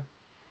 or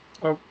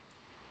were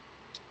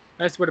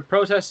the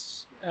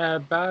protests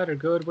bad or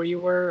good where you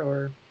were,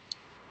 or?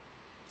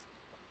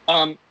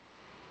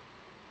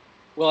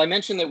 Well, I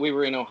mentioned that we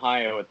were in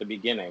Ohio at the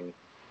beginning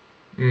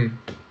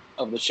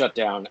of the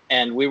shutdown,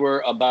 and we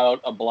were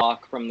about a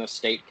block from the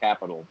state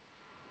capitol.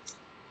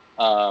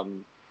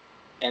 And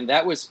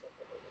that was,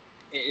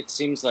 it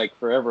seems like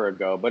forever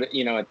ago, but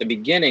you know, at the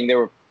beginning, there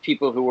were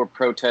people who were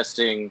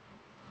protesting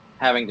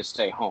having to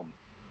stay home.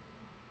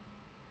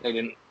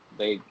 They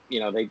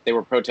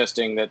were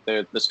protesting that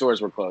the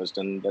stores were closed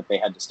and that they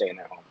had to stay in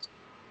their homes.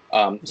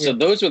 So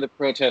those were the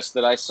protests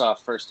that I saw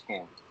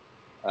firsthand.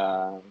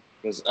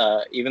 Because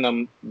even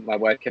though my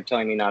wife kept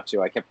telling me not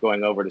to, I kept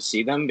going over to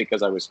see them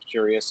because I was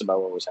curious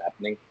about what was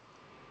happening.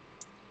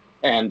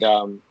 And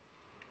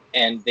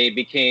they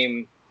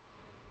became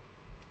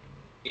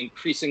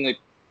increasingly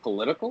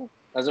political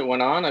as it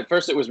went on. At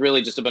first, it was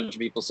really just a bunch of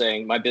people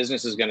saying, my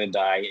business is going to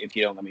die if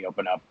you don't let me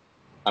open up.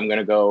 I'm going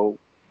to go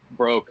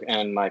broke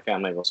and my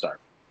family will starve.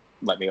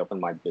 Let me open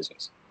my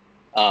business.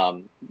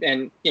 And,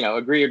 you know,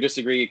 agree or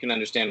disagree, you can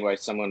understand why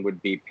someone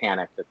would be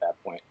panicked at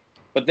that point.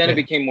 But then it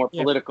became more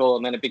political,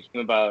 and then it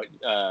became about,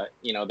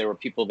 there were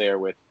people there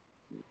with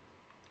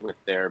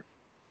their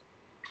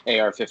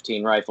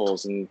AR-15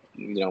 rifles and,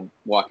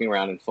 walking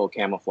around in full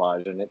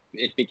camouflage. And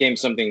it became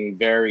something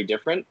very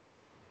different.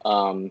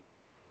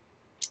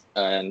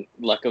 And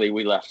luckily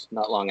we left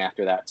not long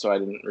after that, so I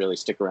didn't really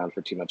stick around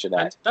for too much of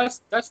that. And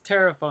that's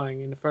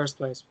terrifying in the first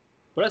place.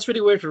 But that's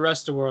really weird for the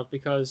rest of the world,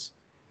 because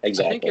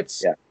exactly. I think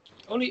it's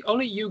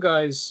only you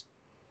guys,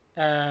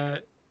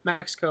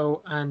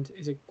 Mexico, and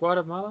is it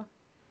Guatemala,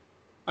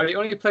 are the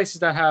only places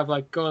that have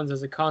like guns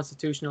as a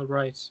constitutional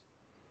right.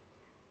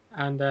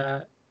 And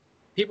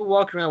people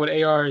walking around with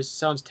ARs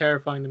sounds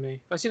terrifying to me.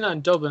 If I seen that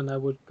in Dublin, I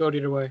would go the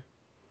other way.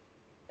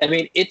 I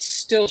mean, it's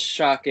still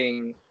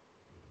shocking.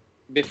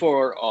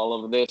 Before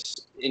all of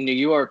this, in New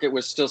York, it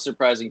was still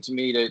surprising to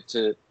me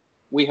to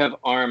we have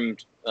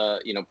armed,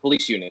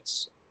 police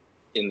units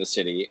in the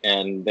city,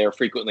 and they're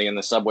frequently in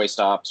the subway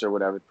stops or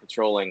whatever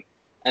patrolling.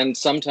 And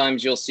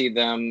sometimes you'll see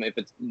them, if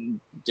it's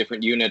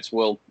different units,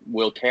 will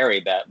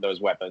carry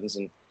those weapons.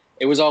 And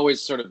it was always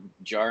sort of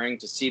jarring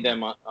to see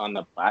them on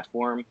the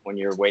platform when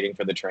you're waiting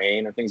for the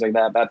train or things like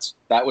that.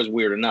 That was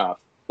weird enough.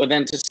 But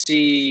then to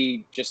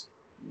see just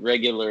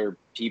regular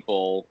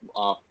people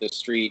off the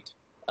street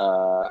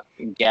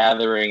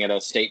gathering at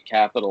a state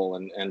capitol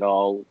and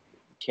all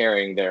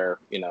carrying their,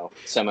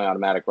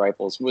 semi-automatic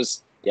rifles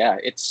was,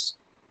 it's,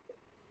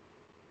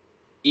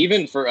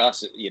 even for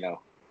us,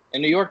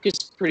 and New York is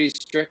pretty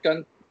strict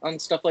on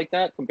stuff like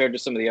that compared to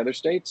some of the other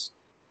states.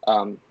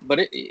 But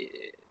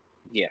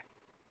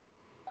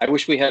I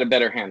wish we had a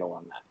better handle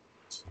on that.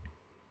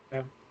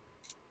 Yeah,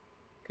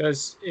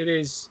 because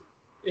it's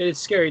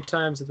scary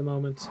times at the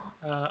moment.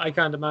 I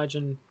can't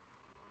imagine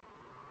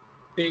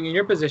being in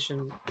your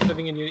position,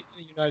 living in the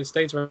United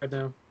States right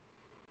now.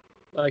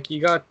 Like, you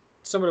got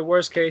some of the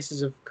worst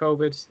cases of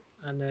COVID,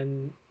 and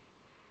then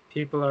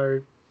people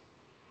are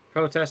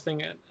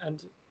protesting,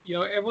 and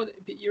everyone,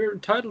 you're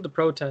entitled to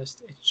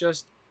protest.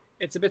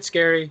 It's a bit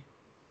scary.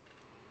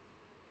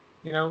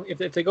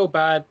 If they go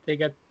bad, they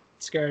get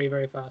scary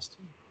very fast.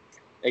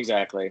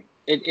 Exactly.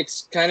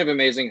 It's kind of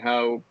amazing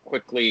how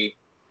quickly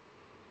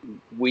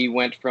we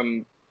went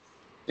from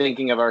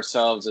thinking of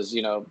ourselves as,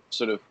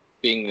 sort of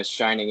being this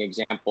shining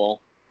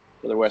example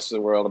for the rest of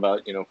the world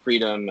about,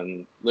 freedom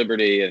and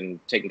liberty and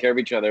taking care of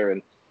each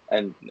other,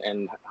 and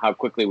how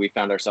quickly we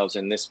found ourselves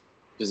in this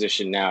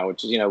position now,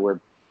 which is,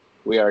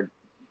 we are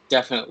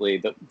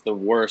definitely the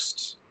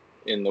worst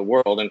in the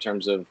world in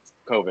terms of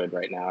COVID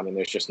right now. I mean,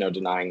 there's just no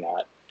denying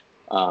that.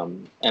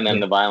 And then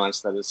the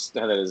violence that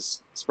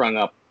is sprung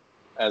up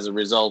as a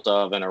result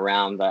of and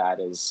around that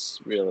is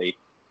really,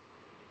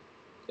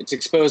 it's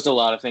exposed a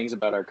lot of things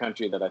about our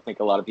country that I think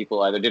a lot of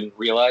people either didn't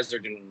realize or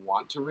didn't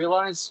want to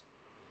realize.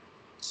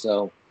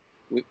 So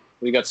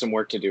we got some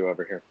work to do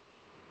over here.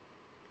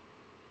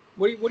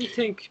 What do you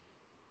think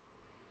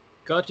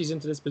got you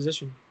into this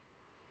position?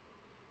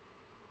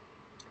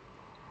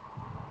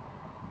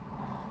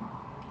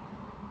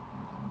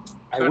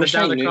 I wish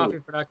I knew. Coffee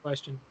for that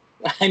question.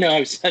 I know.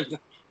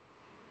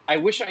 I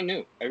wish I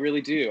knew. I really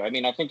do. I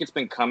mean, I think it's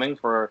been coming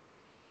for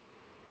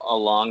a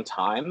long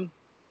time.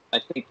 I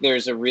think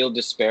there's a real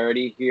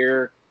disparity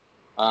here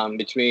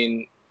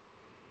between.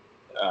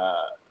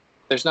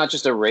 There's not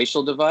just a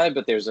racial divide,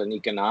 but there's an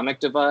economic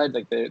divide.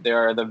 Like there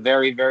are the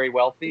very, very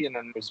wealthy, and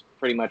then there's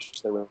pretty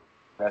much the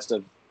rest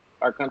of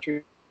our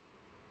country.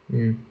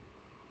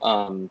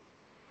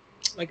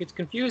 Like, it's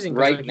confusing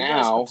right now.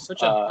 You guys have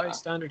such a high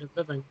standard of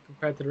living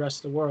compared to the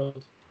rest of the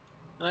world.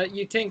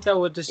 You think that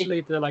would just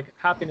lead to like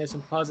happiness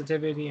and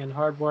positivity and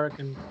hard work,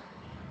 and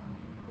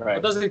right.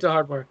 It doesn't lead to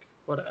hard work,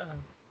 but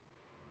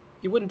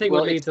you wouldn't think it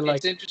would lead to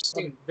like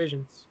interesting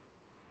visions.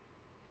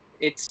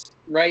 It's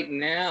right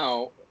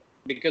now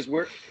because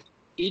we're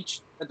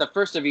at the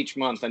first of each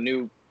month a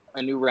new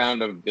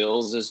round of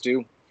bills is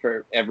due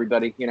for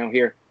everybody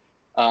here.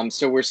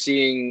 So we're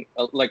seeing,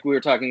 like we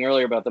were talking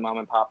earlier about the mom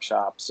and pop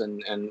shops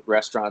and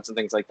restaurants and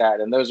things like that.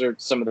 And those are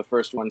some of the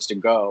first ones to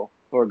go,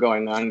 who are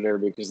going under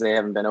because they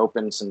haven't been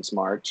open since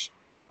March.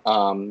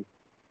 But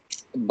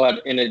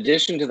in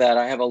addition to that,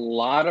 I have a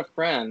lot of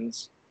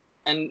friends,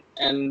 and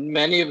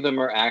many of them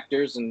are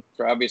actors. And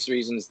for obvious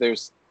reasons,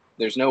 there's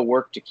no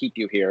work to keep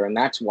you here. And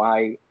that's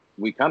why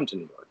we come to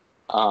New York.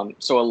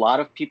 So a lot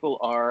of people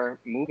are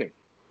moving.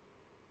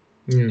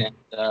 And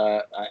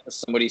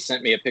somebody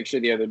sent me a picture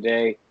the other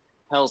day.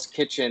 Hell's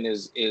Kitchen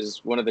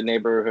is one of the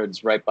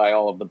neighborhoods right by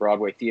all of the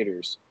Broadway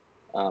theaters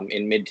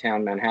in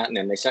Midtown Manhattan.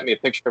 And they sent me a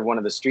picture of one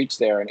of the streets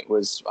there, and it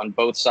was on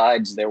both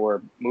sides. There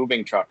were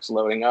moving trucks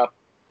loading up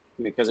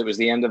because it was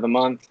the end of the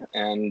month,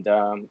 and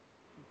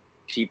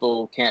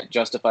people can't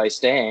justify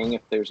staying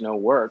if there's no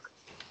work.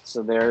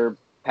 So they're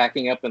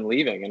packing up and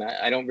leaving. And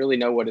I don't really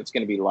know what it's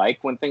going to be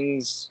like when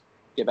things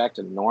get back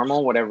to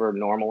normal, whatever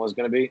normal is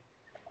going to be.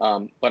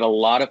 But a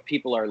lot of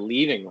people are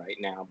leaving right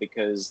now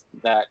because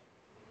that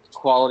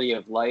quality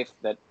of life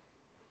that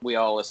we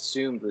all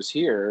assumed was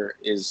here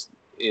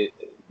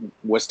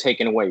was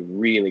taken away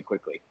really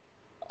quickly.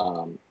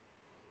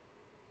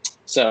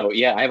 So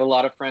yeah, I have a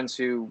lot of friends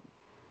who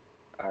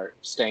are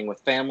staying with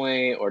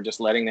family or just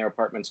letting their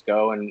apartments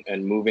go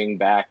and moving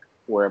back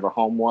wherever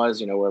home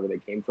was, wherever they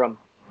came from.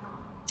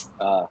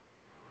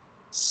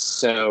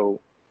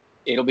 So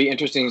it'll be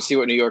interesting to see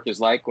what New York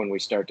is like when we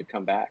start to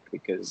come back,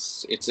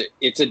 because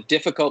it's a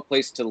difficult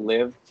place to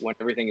live when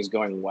everything is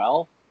going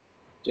well,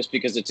 just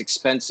because it's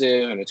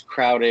expensive and it's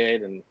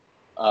crowded,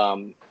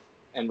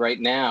 and right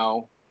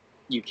now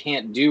you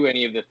can't do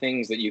any of the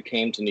things that you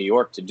came to New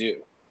York to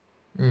do.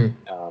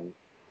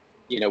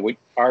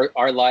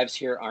 Our lives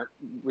here aren't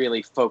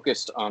really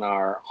focused on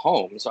our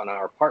homes, on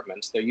our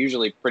apartments. They're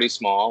usually pretty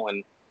small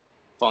and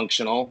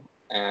functional,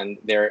 and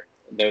they're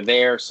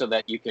there so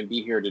that you can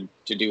be here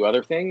to do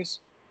other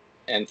things.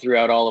 And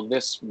throughout all of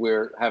this,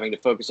 we're having to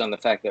focus on the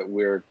fact that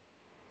we're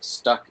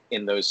stuck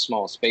in those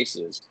small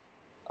spaces.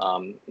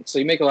 So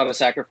you make a lot of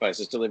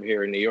sacrifices to live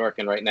here in New York,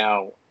 and right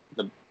now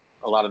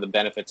a lot of the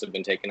benefits have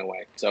been taken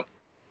away. So,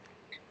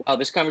 wow,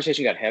 this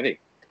conversation got heavy.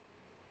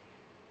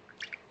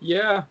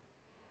 Yeah.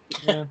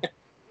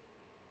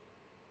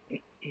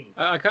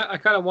 I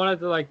kind of wanted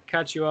to like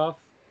catch you off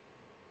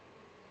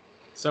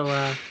So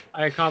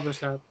I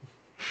accomplished that.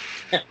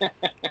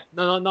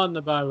 No, not in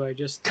a bad way.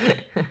 Just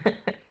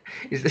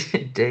He's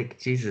a dick,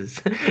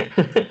 Jesus. no.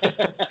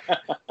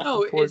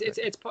 Poor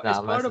It's Nah, I'm part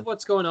of messing.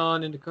 what's going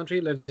on in the country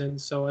he lives in.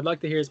 So I'd like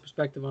to hear his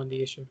perspective on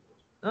the issue.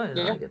 Oh, yeah,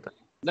 Yeah. I get that.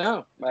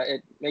 No,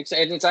 it makes,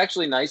 and it's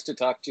actually nice to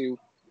talk to.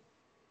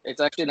 It's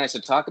actually nice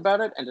to talk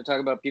about it and to talk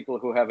about people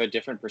who have a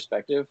different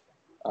perspective,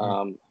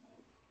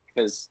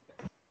 because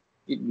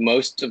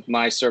most of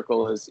my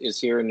circle is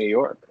here in New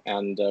York,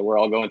 and we're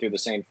all going through the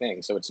same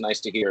thing. So it's nice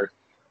to hear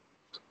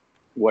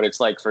what it's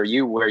like for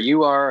you where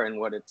you are, and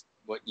what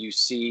you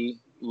see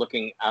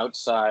looking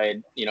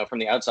outside, from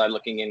the outside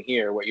looking in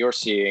here, what you're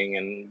seeing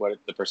and what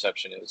the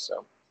perception is.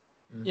 So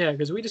Yeah,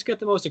 because we just get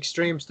the most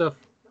extreme stuff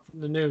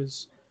from the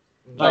news.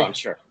 oh, I'm Like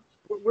sure.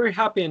 we're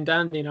happy and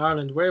dandy in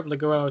Ireland. We're able to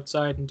go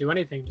outside and do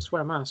anything, just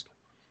wear a mask.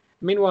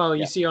 Meanwhile,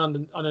 you Yeah. see on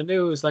the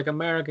news like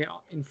America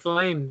in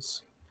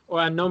flames,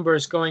 or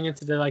numbers going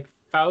into the like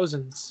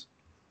thousands.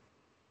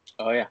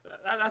 Oh yeah.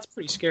 That's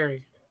pretty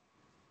scary.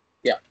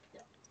 Yeah.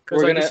 Because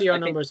We're like you gonna, see our I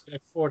think, numbers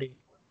like 40.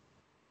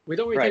 We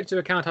don't really take right. into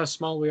account how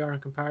small we are in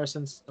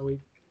comparison. So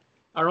we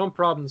our own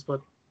problems, but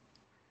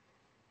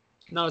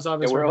not as Yeah,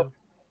 obvious right now.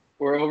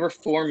 we're over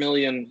 4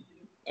 million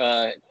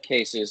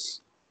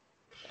cases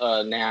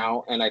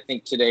now, and I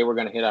think today we're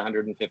going to hit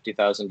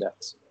 150,000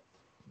 deaths.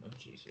 Oh,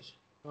 Jesus.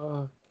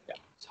 Uh,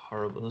 It's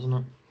horrible, isn't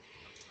it?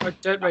 our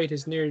death rate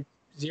is near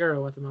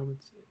 0 at the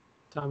moment,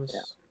 Thomas.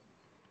 Yeah.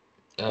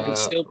 And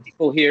still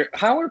people here.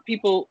 How do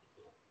people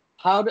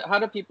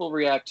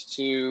react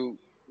to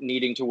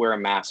needing to wear a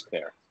mask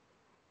there?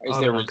 Is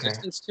there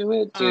resistance to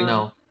it?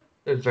 No,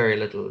 there's very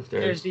little.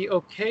 There's the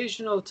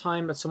occasional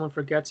time that someone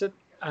forgets it,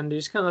 and they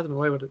just kind of let them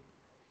away with it.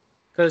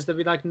 Because there'll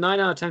be like 9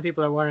 out of 10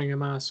 people are wearing a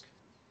mask.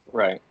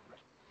 Right.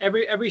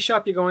 Every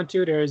shop you go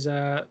into, there's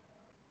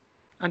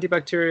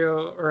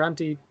antibacterial or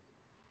antiseptic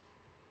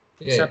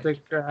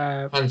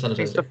hand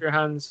sanitizer stuff for your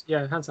hands.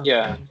 Yeah, hand sanitizer.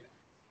 Yeah.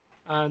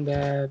 And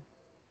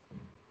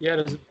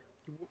there's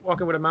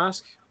walking with a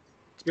mask.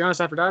 To be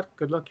honest, after that,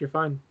 good luck, you're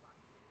fine.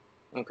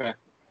 Okay.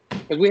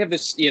 Because we have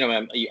this,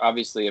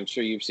 obviously, I'm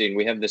sure you've seen,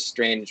 we have this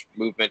strange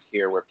movement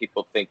here where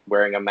people think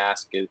wearing a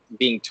mask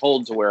being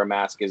told to wear a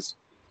mask is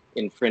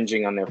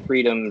infringing on their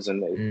freedoms,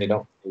 and they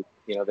don't, they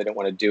don't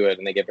want to do it,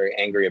 and they get very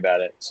angry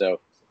about it.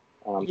 So,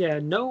 yeah,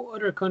 no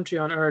other country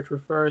on earth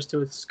refers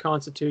to its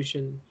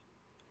constitution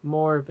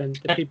more than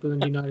the people in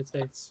the United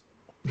States.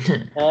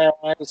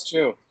 That's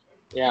true.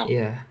 Yeah.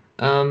 Yeah.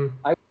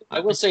 I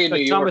will say in New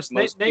York, Thomas,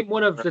 name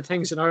one of the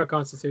things in our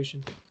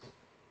constitution.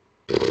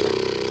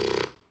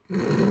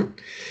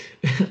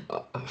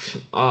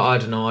 I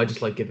don't know. I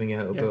just like giving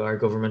out about our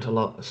government a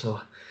lot,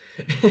 so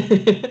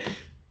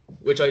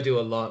which I do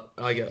a lot.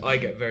 I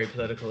get very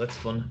political. It's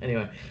fun.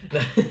 Anyway.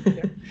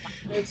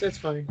 It's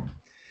funny.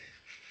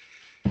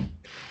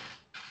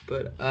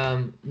 But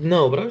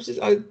no. But I was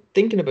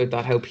thinking about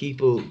that. How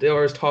they were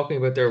always talking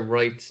about their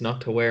rights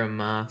not to wear a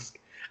mask,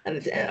 and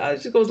I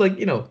just goes like,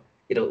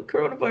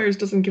 coronavirus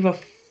doesn't give a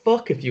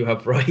fuck if you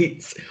have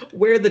rights.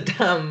 Wear the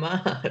damn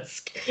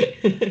mask.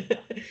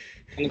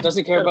 And it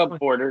doesn't care about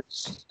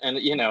borders, and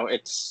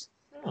it's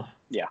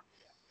yeah.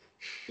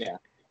 It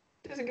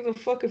doesn't give a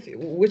fuck if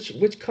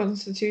which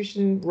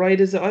constitution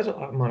right is it? I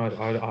don't. Man, I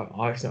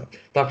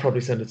that probably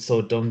sounded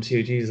so dumb to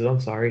you. Jesus, I'm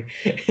sorry.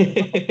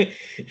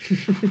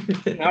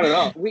 Not at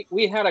all.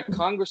 We had a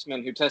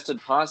congressman who tested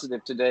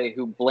positive today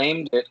who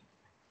blamed it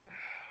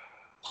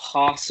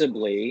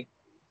possibly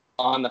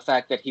on the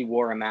fact that he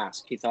wore a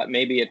mask. He thought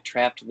maybe it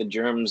trapped the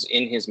germs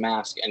in his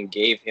mask and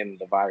gave him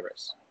the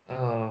virus.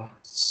 Oh.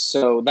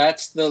 So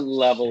that's the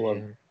level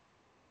of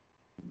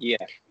yeah.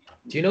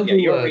 Do you know who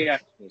your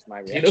reaction is my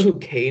reaction? Do you know who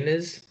Kane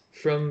is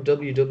from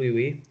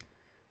WWE?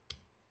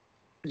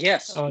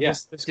 Yes. Oh,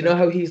 yes. This do you know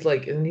how he's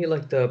like? Isn't he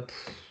like the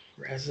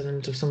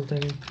president of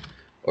something?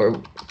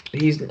 Or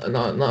he's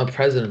not a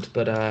president,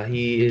 but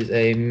he is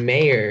a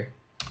mayor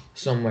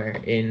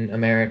somewhere in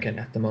America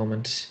at the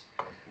moment.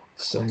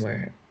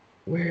 Somewhere.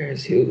 Where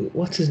is he?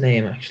 What's his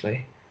name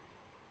actually?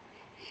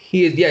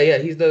 He is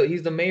he's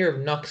the mayor of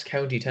Knox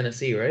County,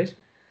 Tennessee, right?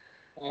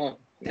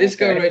 This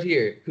guy right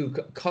here, who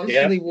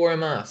constantly wore a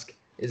mask,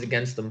 is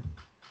against them.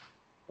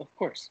 Of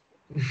course.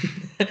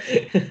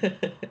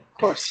 Of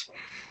course.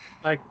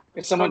 Like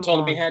if someone told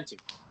him he had to.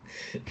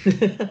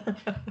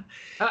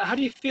 How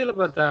do you feel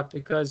about that?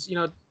 Because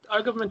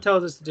our government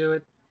tells us to do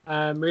it.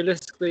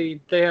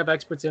 Realistically, they have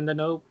experts in. They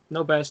know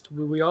best.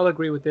 We all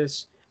agree with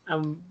this,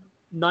 and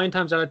 9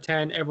 times out of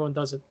 10, everyone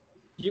does it.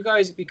 You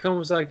guys, it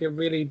becomes like a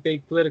really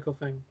big political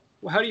thing.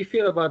 How do you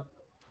feel about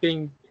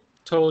being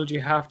told you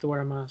have to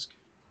wear a mask?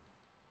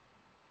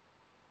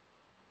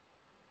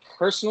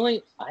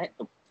 Personally,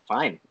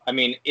 fine. I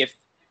mean, if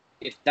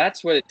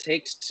that's what it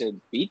takes to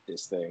beat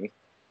this thing,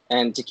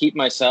 and to keep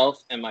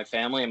myself and my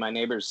family and my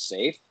neighbors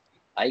safe,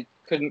 I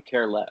couldn't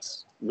care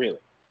less.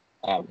 Really,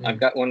 I've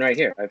got one right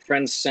here. I have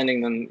friends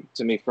sending them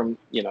to me from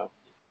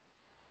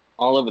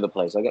all over the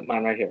place. I got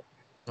mine right here.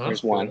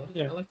 There's one. Cool.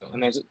 Yeah, I like that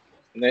one. And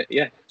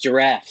there's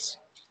giraffes.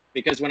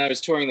 Because when I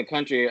was touring the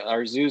country,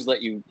 our zoos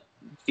let you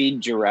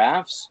feed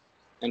giraffes,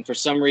 And for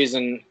some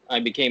reason, I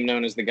became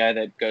known as the guy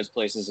that goes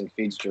places and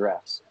feeds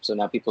giraffes. So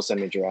now people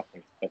send me giraffe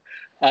things. But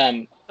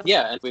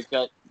yeah, and we've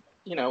got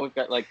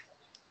like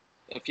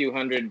a few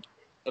hundred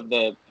of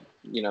the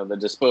the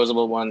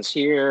disposable ones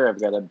here. I've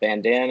got a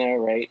bandana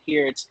right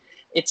here.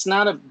 It's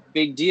not a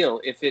big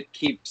deal if it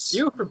keeps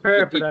You were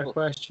prepared for that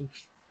question.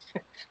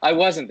 I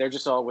wasn't. They're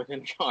just all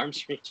within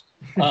arm's reach,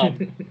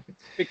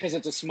 because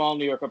it's a small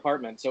New York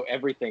apartment, so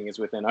everything is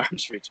within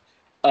arm's reach.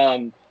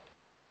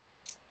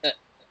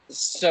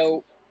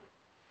 So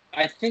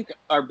I think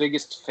our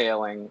biggest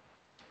failing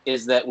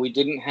is that we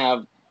didn't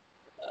have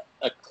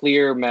a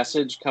clear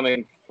message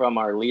coming from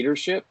our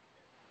leadership.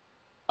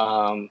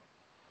 Some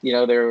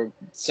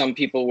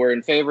people were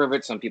in favor of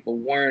it, some people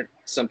weren't.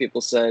 Some people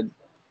said,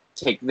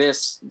 take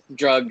this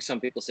drug. Some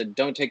people said,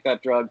 don't take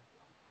that drug.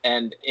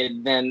 And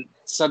it then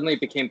suddenly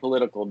became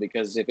political,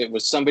 because if it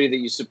was somebody that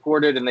you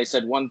supported and they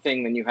said one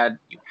thing, then you had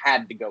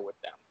to go with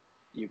them.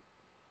 You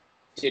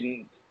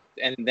didn't,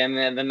 and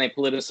then they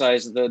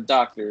politicized the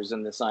doctors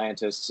and the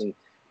scientists, and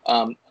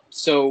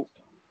so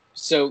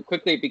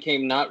quickly it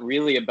became not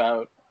really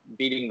about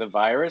beating the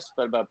virus,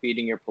 but about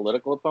beating your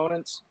political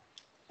opponents.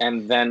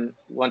 And then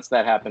once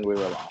that happened, we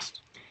were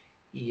lost.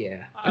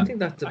 Yeah, I think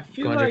that's I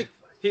feel like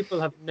people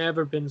have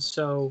never been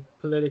so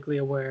politically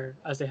aware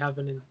as they have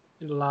been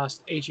in the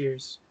last 8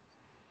 years.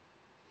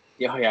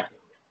 Yeah.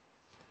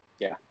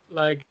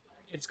 Like,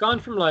 it's gone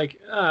from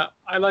like,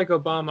 I like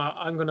Obama,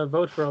 I'm going to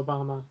vote for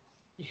Obama,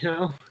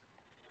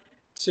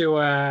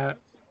 to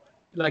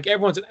like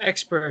everyone's an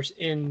expert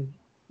in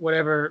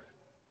whatever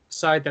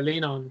side they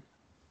lean on.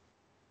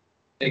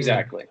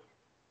 Exactly.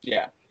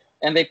 Yeah.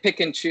 And they pick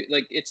and choose.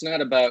 Like, it's not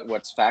about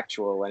what's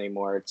factual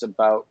anymore. It's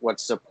about what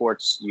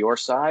supports your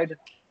side.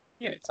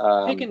 Yeah, it's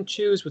pick and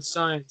choose with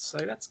science.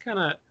 Like, that's kind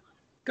of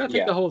got to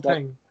take the whole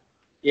thing.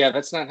 Yeah,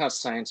 that's not how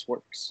science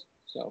works.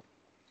 So,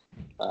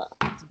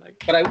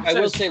 but I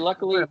will say,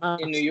 luckily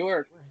in New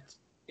York,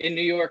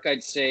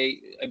 I'd say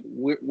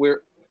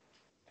we're,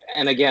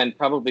 and again,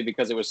 probably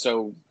because it was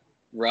so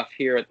rough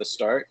here at the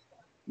start,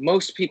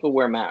 most people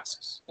wear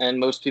masks and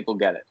most people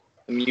get it.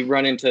 I mean, you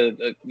run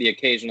into the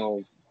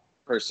occasional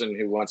person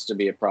who wants to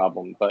be a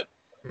problem, but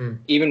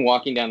even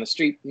walking down the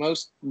street,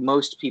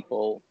 most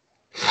people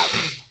have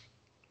it,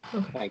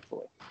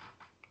 thankfully.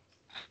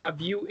 Have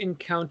you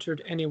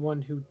encountered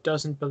anyone who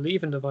doesn't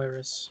believe in the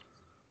virus?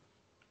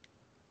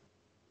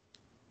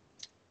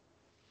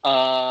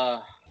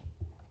 I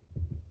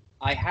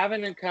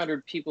haven't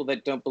encountered people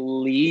that don't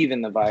believe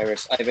in the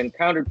virus. I've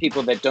encountered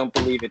people that don't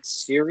believe it's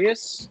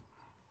serious.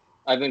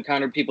 I've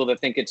encountered people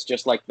that think it's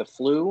just like the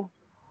flu.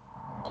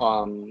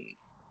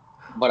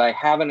 But I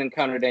haven't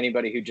encountered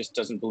anybody who just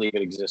doesn't believe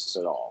it exists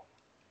at all.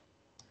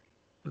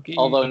 Okay.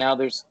 Although now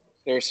there's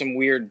some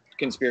weird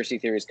conspiracy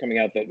theories coming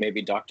out that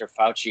maybe Dr.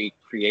 Fauci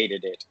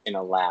created it in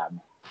a lab.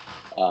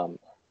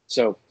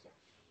 So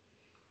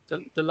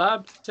the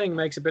lab thing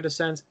makes a bit of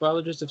sense.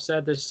 Biologists have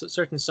said there's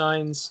certain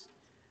signs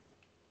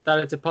that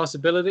it's a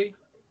possibility,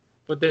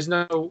 but there's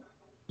no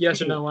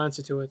yes or no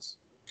answer to it.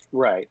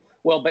 Right.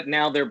 Well, but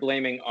now they're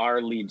blaming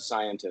our lead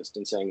scientist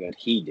and saying that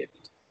he did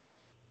it,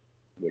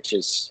 which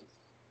is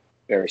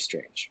very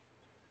strange.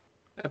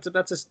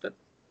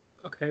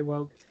 Okay.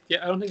 Well,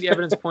 yeah, I don't think the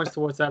evidence points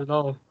towards that at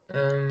all.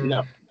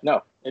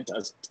 No, it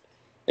doesn't.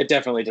 It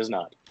definitely does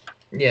not.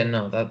 Yeah,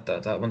 no,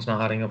 that one's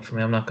not adding up for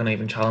me. I'm not going to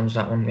even challenge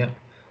that one. Yeah.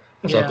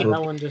 That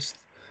one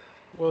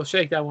we'll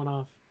shake that one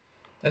off.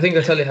 I think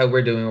I'll tell you how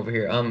we're doing over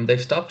here. They've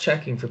stopped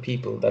checking for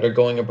people that are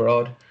going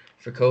abroad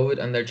for COVID,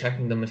 and they're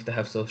checking them if they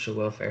have social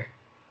welfare.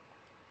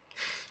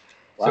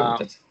 Wow.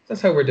 So that's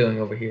how we're doing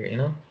over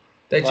here.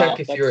 They check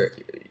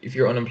if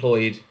you're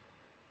unemployed,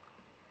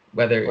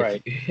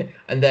 whether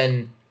and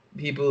then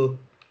people.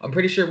 I'm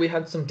pretty sure we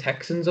had some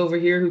Texans over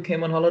here who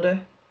came on holiday.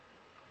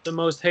 The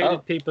most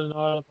hated people in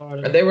all of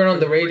Ireland. And they were on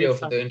the radio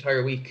for the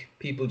entire week.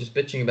 People just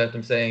bitching about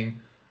them,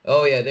 saying,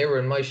 "Oh yeah, they were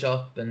in my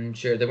shop, and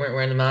sure they weren't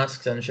wearing the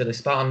masks, and sure they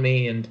spat on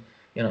me, and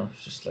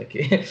it's just like."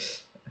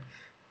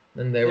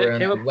 Then they were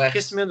in the West.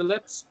 Kissed me on the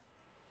lips.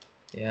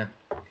 Yeah.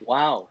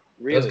 Wow.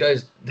 Really?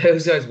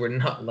 Those guys were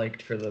not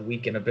liked for the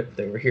week and a bit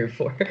they were here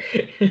for.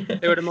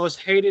 They were the most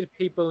hated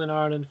people in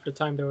Ireland for the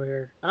time they were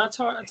here, and that's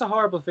a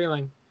horrible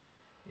feeling.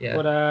 Yeah.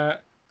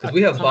 But because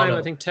we have Bono,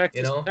 I think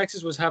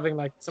Texas was having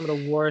like some of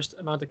the worst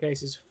amount of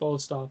cases. Full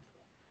stop.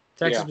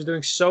 Texas was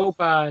doing so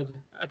bad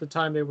at the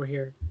time they were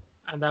here,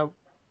 and that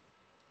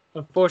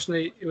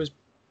unfortunately it was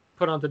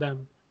put onto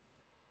them,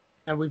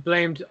 and we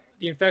blamed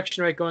the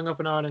infection rate going up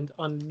in Ireland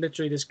on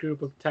literally this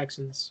group of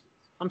Texans.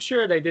 I'm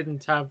sure they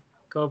didn't have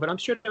COVID. I'm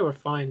sure they were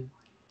fine,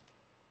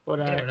 but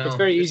it's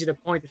very easy to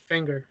point the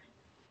finger.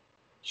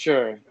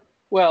 Sure.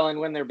 Well, and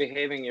when they're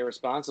behaving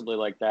irresponsibly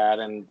like that,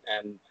 and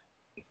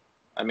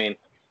I mean,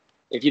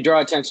 if you draw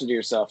attention to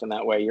yourself in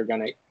that way, you're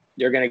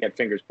gonna get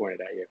fingers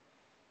pointed at you.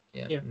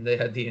 Yeah. They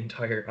had the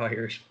entire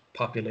Irish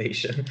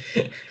population,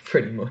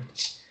 pretty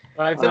much.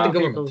 Well,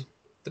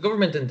 the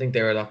government didn't think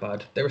they were that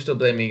bad. They were still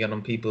blaming it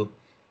on people,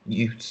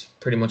 youths,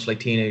 pretty much like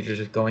teenagers,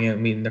 just going out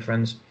and meeting their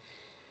friends.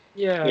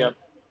 Yeah. Yep.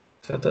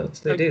 That's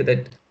they Like do.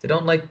 They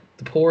don't like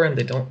the poor and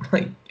they don't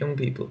like young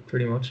people.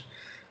 Pretty much.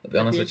 I'll be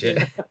like honest with you.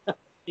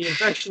 the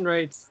infection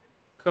rates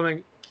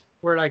coming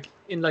were like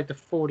in like the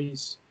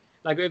 40s,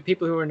 like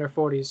people who were in their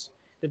 40s.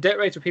 The death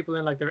rates were people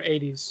in like their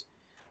 80s,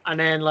 and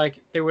then like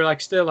they were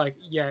like still like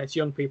yeah, it's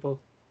young people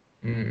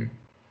Mm.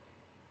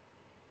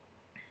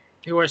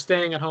 who are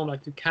staying at home,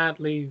 like who can't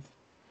leave,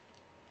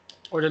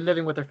 or they're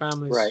living with their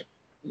families. Right,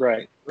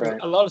 right, Because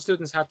right. a lot of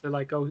students have to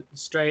like go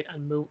straight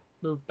and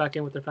move back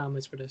in with their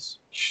families for this.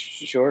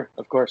 Sure,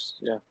 of course,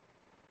 yeah.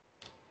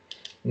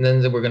 And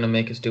then they were gonna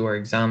make us do our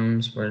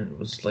exams, where it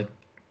was like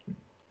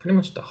pretty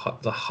much the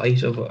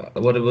height of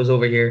what it was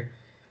over here,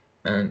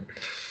 and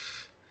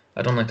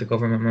I don't like the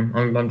government,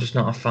 man. I'm just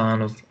not a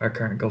fan of our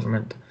current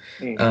government.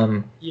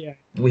 Mm-hmm. Yeah,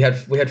 We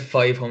had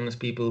 5 homeless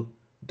people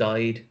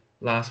died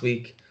last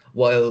week,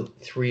 while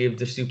 3 of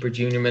the super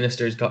junior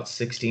ministers got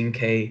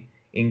 16K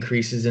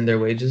increases in their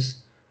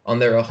wages on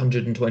their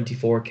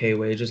 124K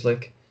wages.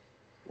 Like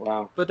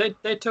Wow. but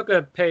they took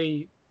a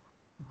pay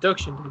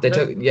deduction, didn't they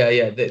they? took,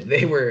 yeah,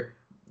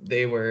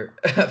 they were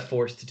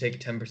forced to take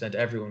 10%.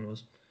 Everyone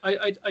was.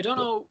 I don't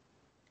know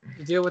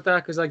to deal with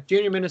that because like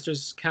junior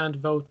ministers can't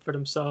vote for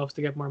themselves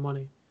to get more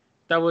money.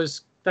 That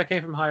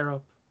came from higher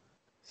up.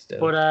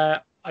 Still,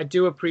 But I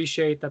do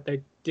appreciate that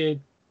they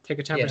did take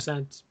a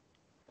 10%,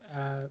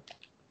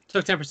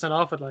 took 10%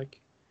 off it.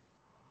 Like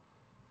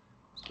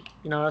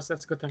that's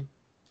a good thing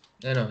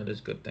I know it is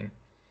a good thing.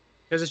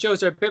 because it shows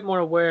they're a bit more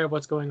aware of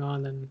what's going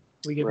on than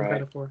we give them Right.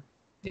 credit for.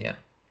 Yeah,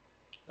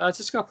 It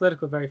just got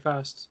political very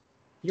fast.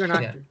 You're an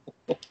yeah, actor.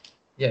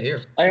 yeah.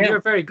 You're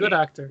a very good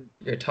actor.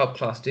 You're a top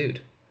class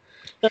dude.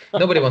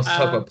 Nobody wants to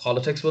talk Um, about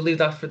politics. We'll leave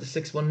that for the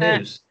 6-1 Eh.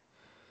 news.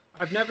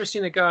 I've never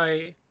seen a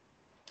guy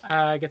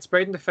get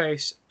sprayed in the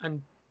face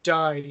and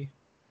die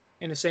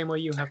in the same way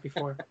you have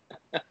before.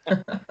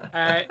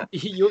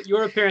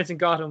 Your appearance in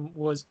Gotham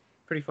was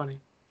pretty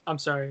funny. I'm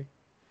sorry.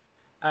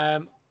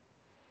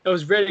 It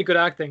was really good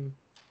acting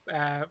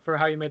for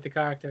how you made the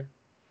character.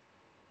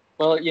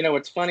 Well,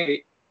 what's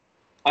funny,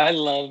 I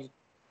love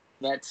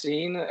that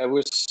scene. It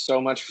was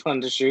so much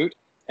fun to shoot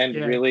and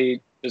Yeah.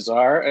 really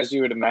bizarre, as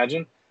you would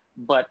imagine.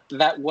 But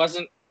that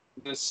wasn't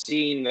the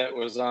scene that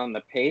was on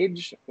the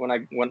page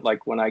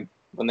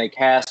when they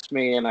cast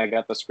me and I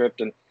got the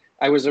script, and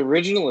I was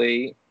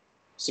originally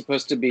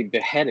supposed to be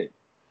beheaded.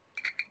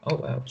 Oh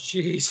wow.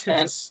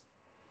 Jesus.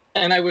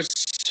 And I was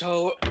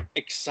so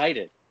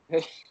excited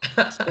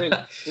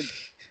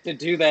to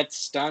do that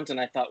stunt, and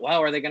I thought,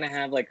 wow, are they going to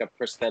have like a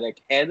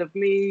prosthetic head of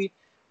me?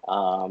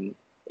 How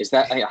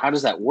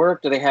does that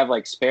work? Do they have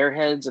like spare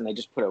heads and they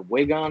just put a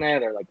wig on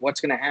it, or like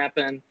what's going to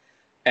happen?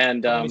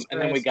 And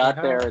then we got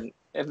there,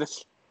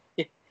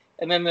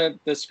 and then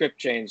the script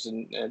changed,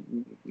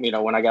 and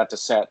when I got to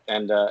set,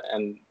 and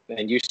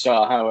you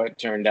saw how it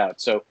turned out.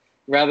 So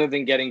rather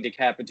than getting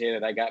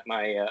decapitated, I got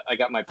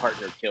my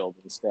partner killed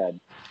instead.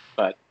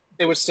 But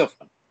it was still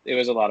fun. It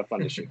was a lot of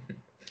fun to shoot.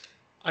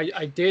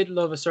 I did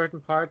love a certain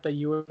part that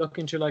you were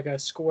looking to like a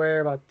square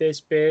about this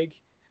big,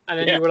 and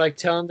then Yeah. you were like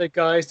telling the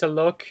guys to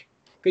look.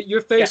 But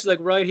your face is like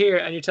right here,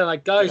 and you're telling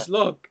like guys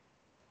look.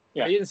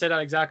 Yeah. You didn't say that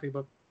exactly,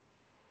 but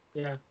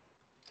yeah.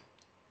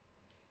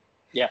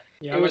 Yeah.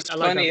 Yeah, It was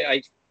funny.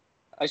 Like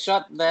I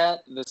shot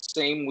that the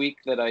same week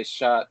that I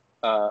shot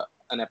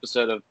an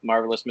episode of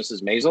Marvelous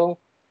Mrs. Maisel,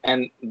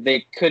 and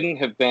they couldn't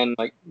have been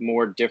like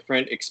more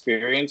different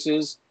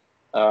experiences.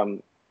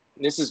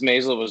 Mrs.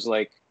 Maisel was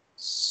like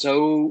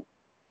so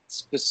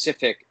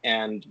specific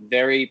and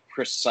very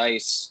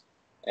precise.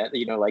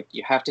 Like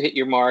you have to hit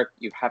your mark.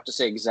 You have to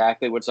say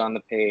exactly what's on the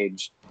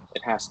page.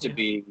 It has to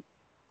be,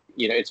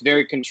 it's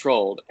very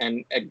controlled.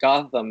 And at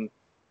Gotham,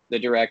 the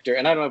director,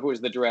 and I don't know if it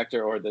was the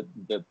director or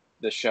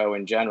the show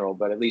in general,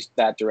 but at least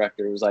that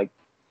director was like,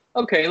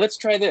 okay, let's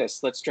try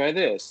this. Let's try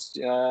this.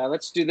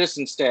 Let's do this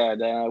instead.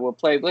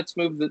 Let's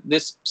move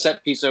this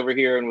set piece over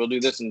here and we'll do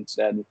this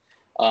instead.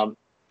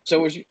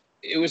 So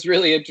it was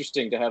really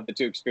interesting to have the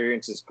two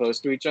experiences close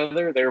to each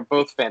other. They were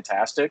both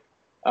fantastic,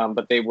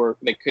 but they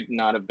could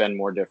not have been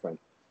more different.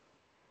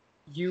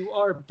 you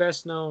are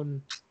best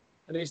known,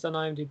 at least on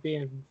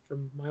IMDb and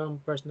from my own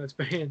personal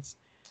experience,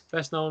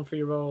 best known for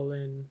your role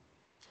in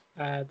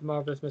The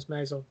Marvelous Miss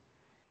Maisel.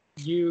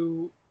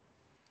 You,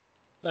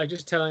 like,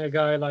 just telling a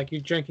guy, like,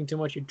 you're drinking too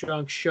much, you're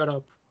drunk, shut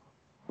up.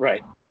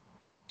 Right.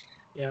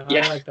 Yeah,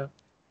 Yeah. I like that.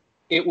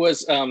 It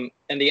was, and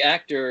the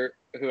actor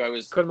who I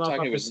was Cut him off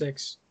talking to after was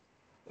 6.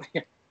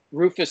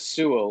 Rufus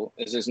Sewell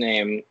is his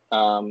name.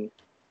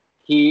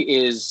 He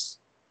is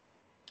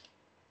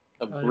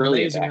a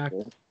brilliant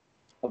actor.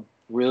 A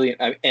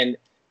brilliant, and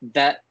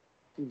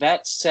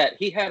that set,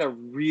 he had a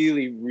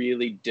really,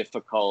 really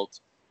difficult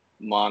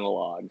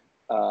monologue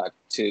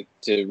to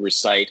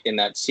recite in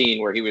that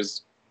scene where he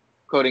was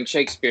quoting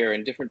Shakespeare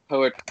and different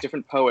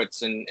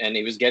poets, and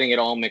he was getting it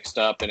all mixed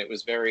up, and it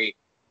was very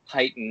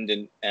heightened,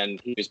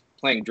 and he was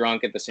playing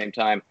drunk at the same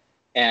time,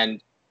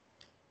 and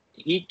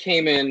he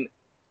came in,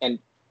 and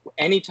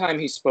anytime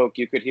he spoke,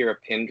 you could hear a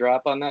pin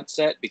drop on that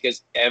set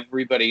because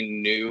everybody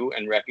knew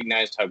and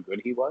recognized how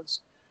good he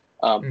was.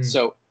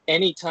 So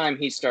anytime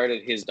he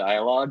started his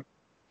dialogue,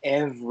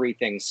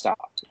 everything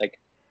stopped. Like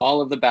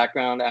all of the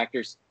background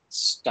actors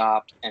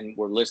stopped and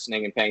were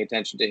listening and paying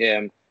attention to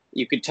him.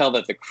 You could tell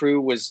that the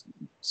crew was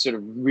sort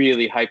of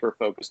really hyper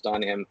focused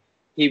on him.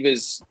 He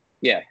was,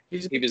 yeah,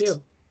 He's a he big was,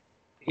 deal.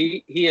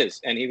 he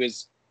is, and he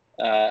was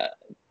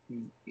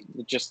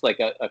just like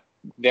a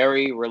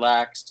very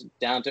relaxed,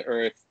 down to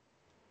earth,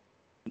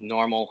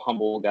 normal,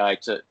 humble guy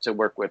to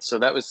work with. So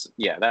that was,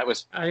 yeah, that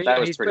was He's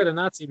pretty. played a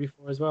Nazi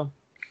before as well.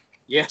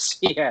 Yes,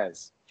 he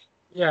has.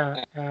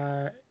 Yeah,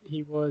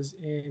 he was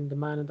in The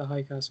Man in the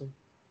High Castle.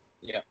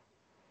 Yeah,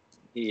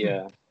 he.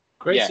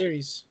 Great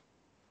series.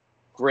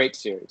 Great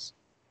series.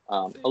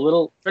 A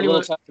little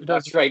tough to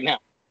watch right now.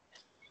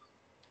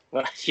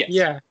 But yes.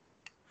 Yeah,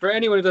 for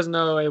anyone who doesn't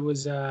know, it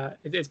was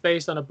it's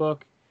based on a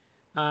book,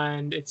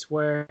 and it's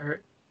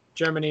where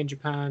Germany and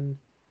Japan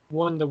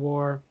won the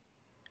war,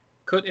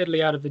 cut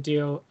Italy out of the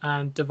deal,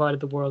 and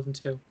divided the world in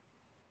two.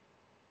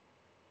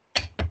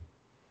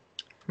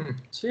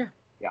 So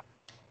yeah.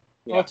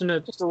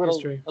 Alternate just a little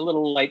history. A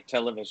little light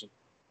television.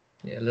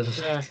 Yeah, a little.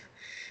 Yeah.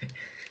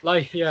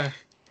 Like, yeah.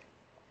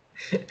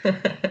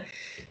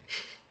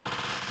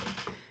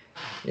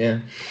 Yeah.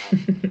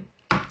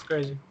 It's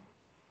crazy.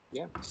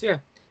 Yeah. So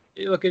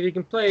yeah, look, if you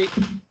can play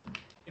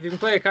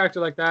a character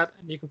like that,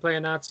 and you can play a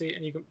Nazi,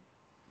 and you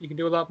can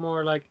do a lot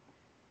more. Like,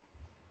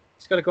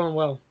 it's got it going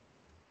well.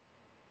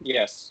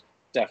 Yes,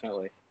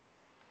 definitely.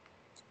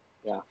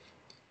 Yeah.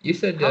 You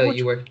said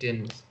you worked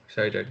in.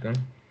 Sorry, Jared, go on.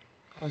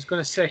 I was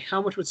going to say,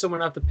 how much would someone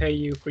have to pay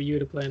you for you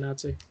to play a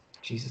Nazi?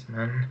 Jesus,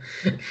 man.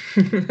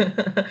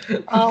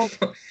 I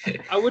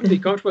wouldn't be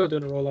comfortable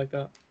doing a role like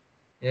that.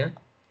 Yeah.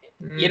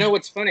 You know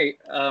what's funny?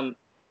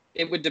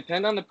 It would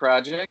depend on the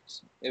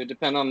project. It would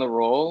depend on the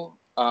role.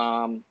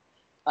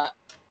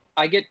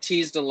 I get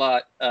teased a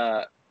lot.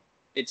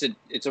 It's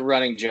a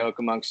running joke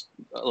amongst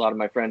a lot of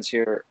my friends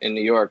here in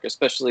New York,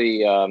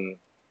 especially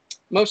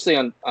mostly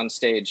on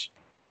stage.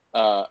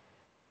 For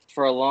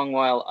a long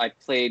while, I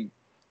played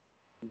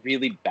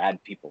really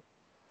bad people.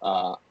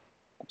 I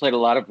played a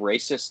lot of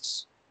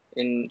racists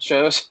in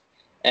shows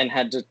and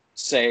had to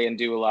say and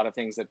do a lot of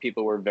things that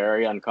people were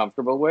very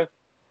uncomfortable with.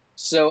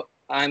 So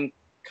I'm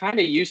kind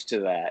of used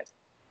to that.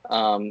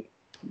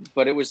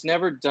 But it was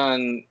never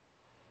done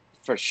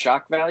for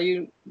shock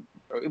value.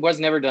 It was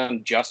never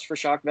done just for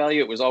shock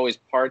value. It was always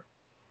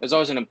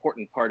an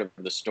important part of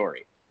the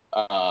story.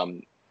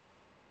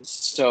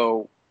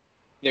 So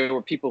there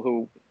were people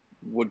who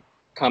would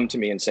come to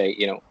me and say,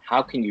 you know,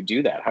 how can you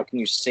do that? How can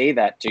you say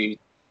that to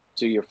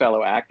your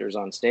fellow actors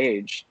on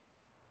stage?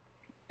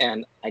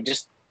 And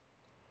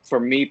for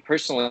me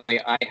personally,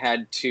 I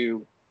had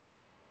to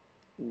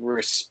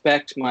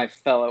respect my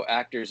fellow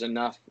actors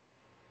enough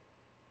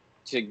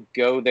to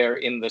go there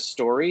in the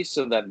story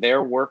so that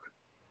their work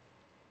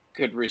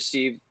could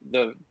receive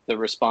the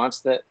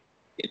response that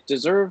it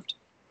deserved.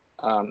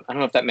 I don't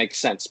know if that makes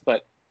sense,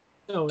 but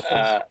no, it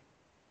does.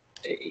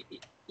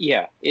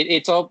 Yeah,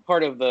 it's all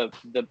part of the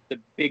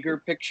bigger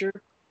picture.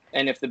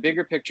 And if the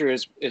bigger picture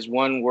is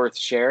one worth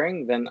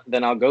sharing,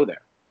 then I'll go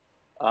there.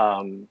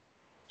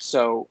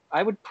 So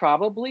I would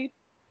probably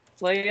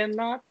play a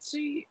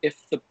Nazi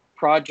if the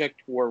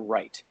project were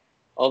right.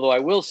 Although I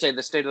will say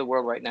the state of the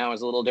world right now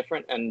is a little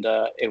different, and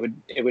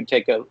it would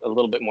take a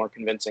little bit more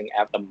convincing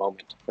at the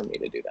moment for me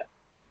to do that.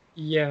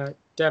 Yeah,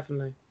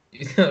 definitely.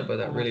 You thought about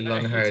that really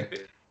long and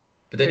hard.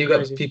 But then you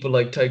got people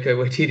like Taika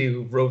Waititi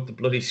who wrote the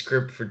bloody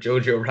script for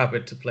Jojo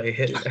Rabbit to play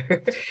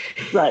Hitler.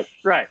 Right.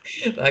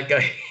 That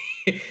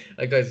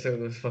guy's out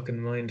of his fucking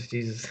mind,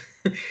 Jesus.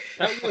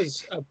 That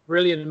was a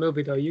brilliant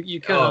movie, though.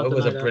 You cannot. It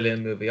was a deny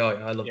brilliant movie. Oh,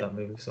 yeah, I love that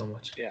movie so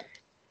much. Yeah.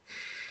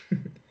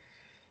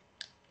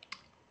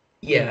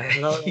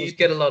 Yeah, you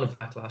get a lot of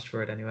backlash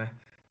for it anyway.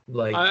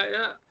 Like,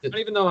 I don't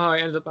even know how I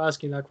ended up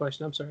asking that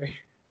question. I'm sorry.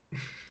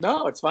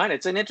 No, it's fine.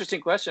 It's an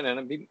interesting question,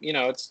 and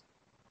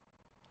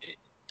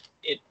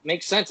it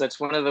makes sense. That's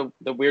one of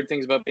the weird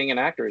things about being an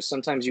actor is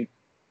sometimes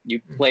you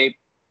play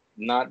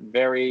not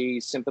very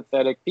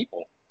sympathetic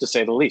people, to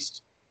say the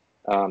least.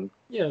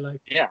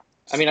 Yeah.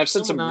 I mean, I've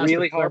said some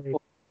really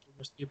horrible.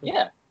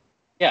 Yeah.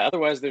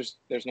 Otherwise, there's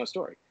no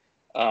story.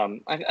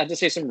 I had to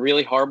say some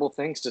really horrible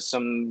things to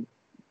some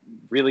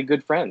really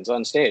good friends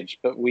on stage,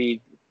 but we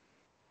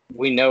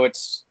know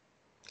it's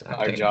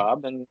our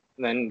job, and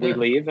then we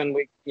leave and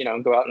we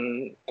go out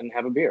and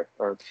have a beer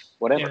or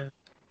whatever. Yeah.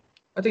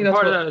 I think that's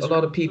what a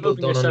lot of people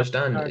don't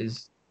understand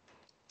is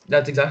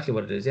that's exactly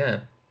what it is.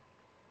 Yeah,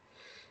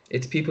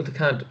 it's people that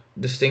can't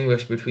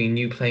distinguish between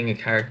you playing a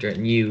character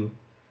and you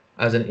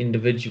as an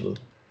individual.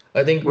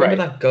 I think remember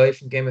that guy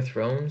from Game of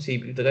Thrones? The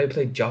guy who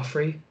played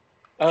Joffrey.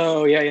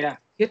 Oh yeah.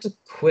 He had to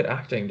quit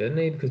acting, didn't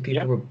he? Because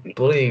people were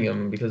bullying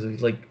him because of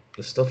like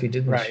the stuff he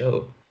did in the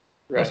show.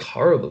 That's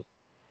horrible.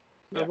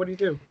 Yeah. What do you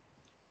do?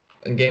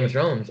 In Game of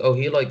Thrones,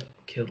 he like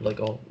killed like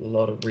a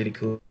lot of really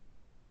cool.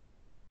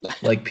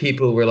 Like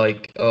people were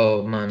like,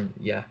 "Oh man,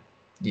 yeah,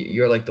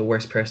 you're like the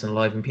worst person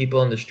alive," and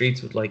people on the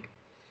streets would like,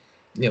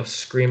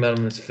 scream at him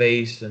in his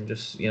face and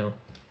just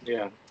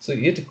Yeah. So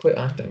you had to quit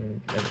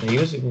acting. He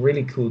was a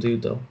really cool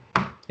dude, though.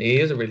 He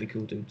is a really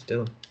cool dude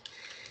still.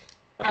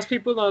 As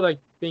people know, like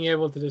being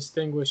able to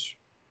distinguish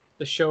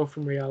the show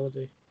from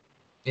reality.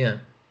 Yeah.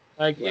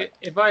 Like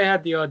if I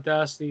had the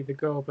audacity to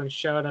go up and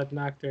shout at an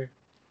actor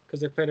because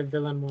they played a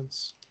villain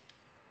once,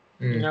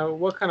 you know,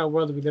 what kind of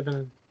world are we living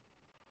in?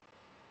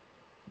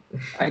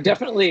 I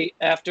definitely,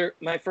 after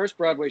my first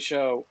Broadway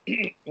show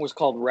was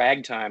called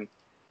Ragtime,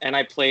 and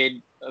I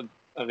played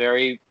a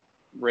very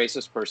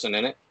racist person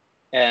in it,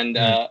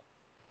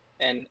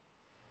 and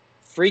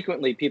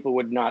frequently people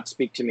would not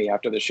speak to me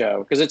after the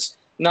show because it's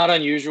not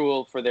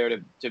unusual for there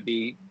to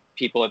be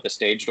people at the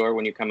stage door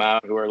when you come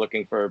out who are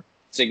looking for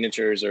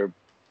signatures or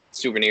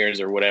souvenirs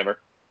or whatever.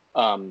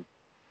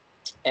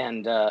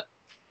 And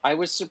I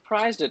was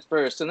surprised at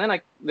first, and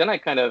then I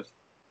kind of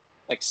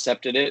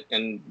accepted it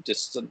and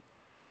just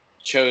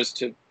chose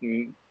to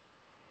think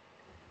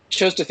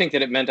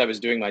that it meant I was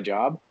doing my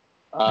job.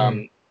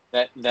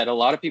 That a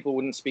lot of people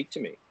wouldn't speak to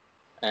me,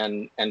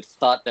 and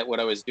thought that what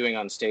I was doing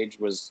on stage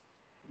was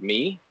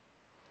me.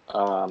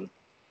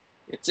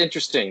 It's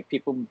interesting.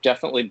 People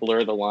definitely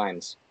blur the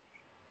lines.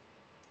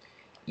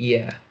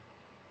 Yeah.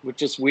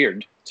 Which is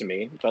weird to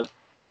me, but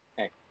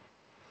hey.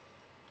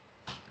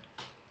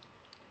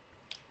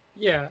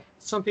 Yeah,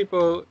 some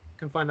people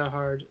can find that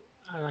hard,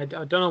 and I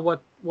don't know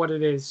what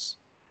it is.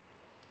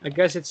 I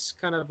guess it's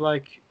kind of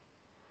like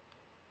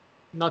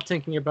not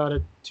thinking about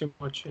it too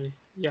much.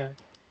 Yeah,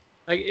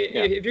 like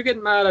if you're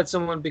getting mad at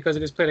someone because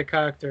they just played a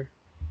character,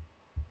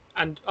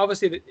 and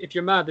obviously if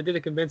you're mad, they did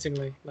it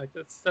convincingly. Like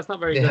that's not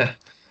very good.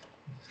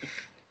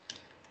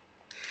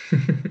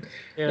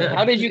 Yeah.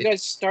 How did you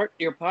guys start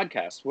your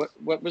podcast?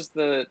 What was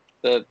the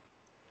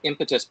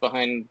impetus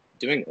behind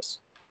doing this?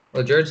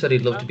 Well, Jared said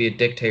he'd love to be a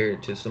dictator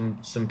to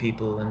some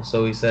people, and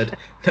so he said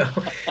no.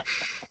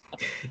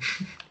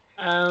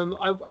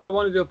 I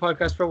wanted to do a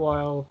podcast for a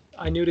while.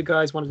 I knew the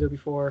guys wanted to do it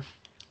before.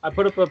 I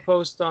put up a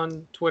post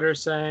on Twitter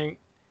saying,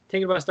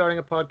 thinking about starting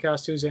a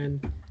podcast, who's in?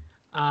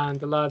 And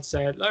the lad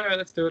said, all right,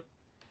 let's do it.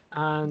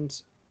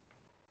 And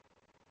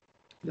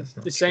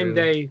the same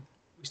day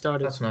we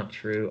started. That's not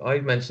true. I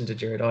mentioned to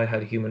Jared I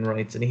had human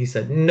rights, and he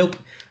said nope.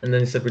 And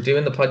then he said, we're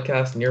doing the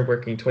podcast and you're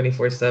working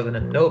 24/7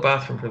 and no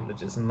bathroom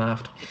privileges, and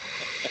laughed.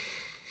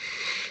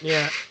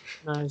 Yeah,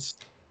 nice.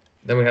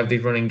 Then we have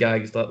these running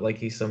gags that like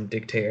he's some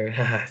dictator.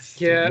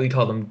 Yeah. We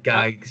call them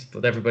gags,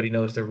 but everybody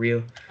knows they're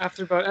real.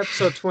 After about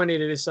episode 20,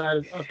 they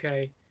decided,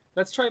 okay,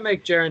 let's try and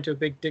make Jared into a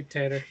big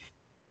dictator.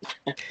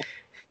 But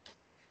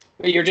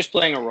you're just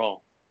playing a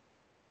role.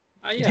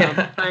 Yeah,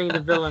 I'm playing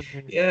the villain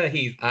here. Yeah,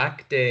 he's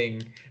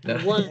acting. No.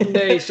 And one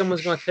day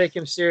someone's going to take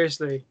him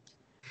seriously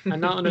and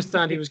not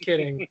understand he was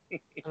kidding,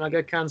 and I'll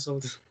get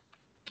cancelled.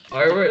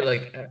 I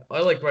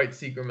write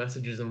secret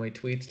messages in my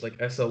tweets like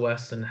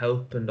SOS and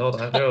help and all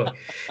that.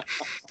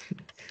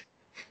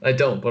 I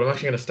don't, but I'm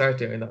actually going to start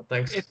doing that.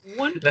 Thanks. If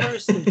one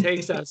person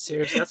takes that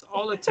seriously, that's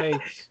all it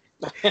takes.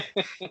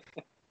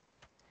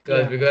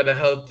 Guys, we got to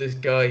help this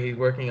guy. He's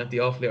working at the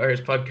Awfully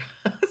Irish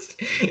podcast.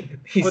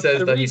 He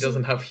says that he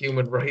doesn't have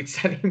human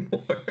rights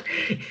anymore.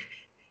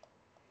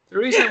 The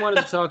reason I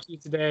wanted to talk to you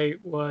today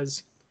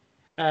was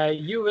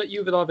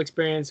you've a lot of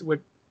experience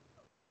with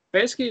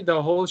basically the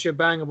whole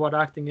shebang of what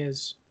acting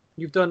is.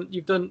 You've done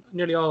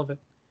nearly all of it.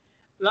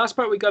 Last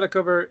part we got to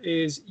cover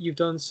is you've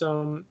done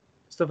some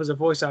stuff as a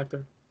voice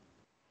actor.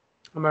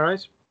 Am I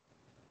right?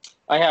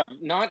 I have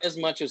not as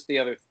much as the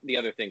other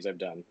things I've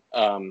done.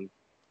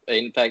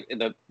 In fact,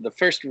 the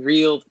first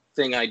real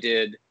thing I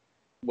did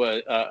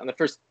was the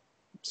first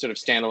sort of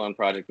standalone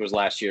project was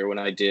last year when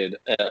I did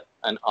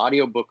an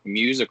audiobook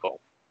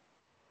musical,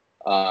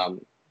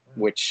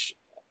 which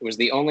was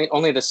the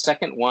only the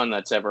second one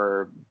that's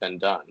ever been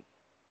done,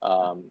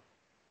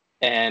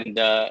 and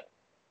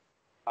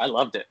I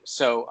loved it.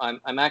 So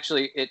I'm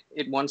actually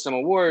it won some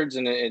awards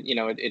and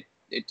it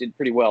did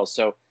pretty well.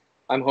 So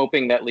I'm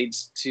hoping that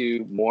leads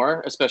to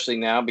more, especially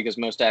now because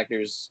most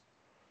actors,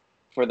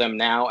 for them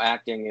now,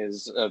 acting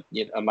is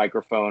a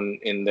microphone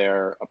in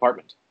their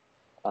apartment.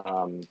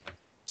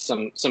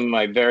 Some of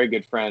my very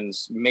good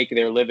friends make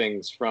their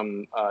livings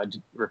from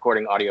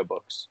recording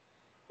audiobooks.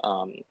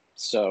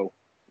 So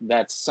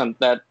that's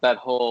that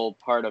whole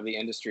part of the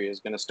industry is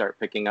going to start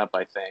picking up,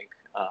 I think,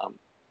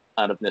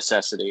 out of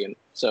necessity, and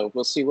so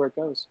we'll see where it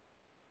goes.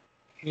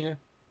 Yeah.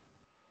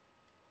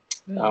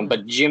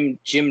 But Jim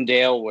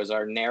Dale was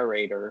our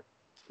narrator,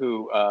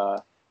 who,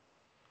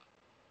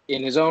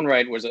 in his own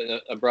right, was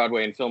a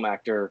Broadway and film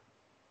actor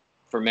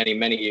for many,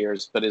 many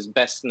years, but is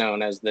best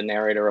known as the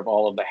narrator of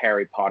all of the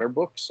Harry Potter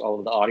books, all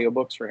of the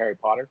audiobooks for Harry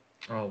Potter.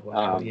 Oh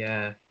wow!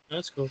 Yeah,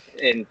 that's cool.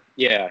 And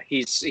yeah,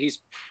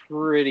 he's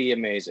pretty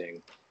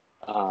amazing,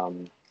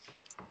 and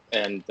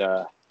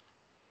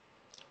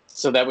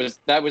so that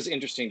was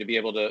interesting to be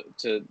able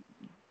to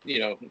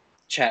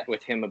chat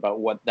with him about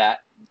what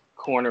that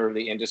corner of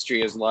the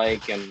industry is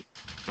like and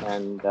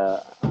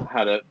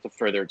how to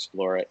further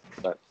explore it.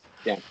 But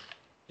yeah.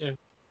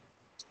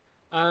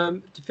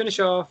 To finish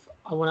off,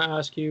 I want to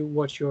ask you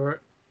what your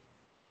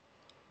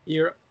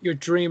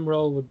dream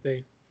role would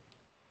be.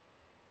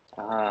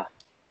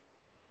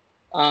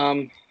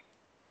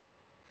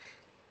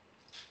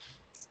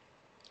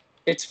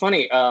 It's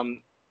funny.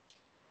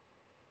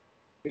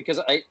 because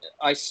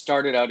I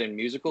started out in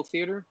musical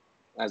theater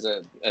as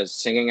a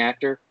singing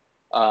actor.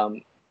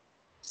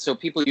 So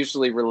people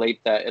usually relate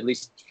that, at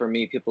least for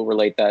me, people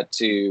relate that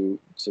to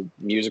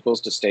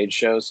musicals, to stage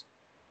shows.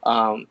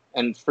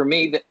 And for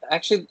me,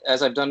 actually,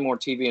 as I've done more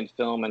TV and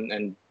film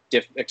and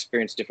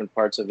experienced different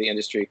parts of the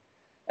industry,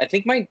 I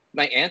think my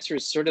answer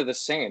is sort of the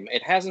same.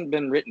 It hasn't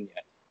been written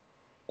yet.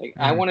 Like,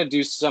 I want to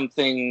do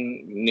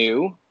something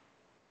new.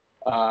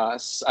 I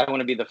want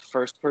to be the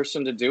first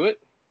person to do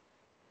it.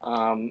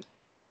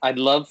 I'd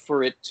love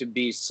for it to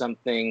be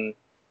something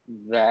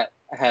that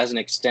has an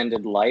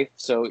extended life.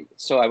 So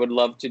I would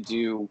love to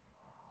do,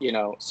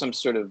 some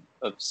sort of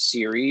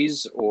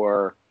series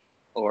or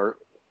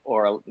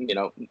or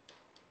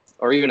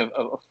even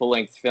a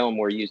full-length film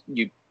where you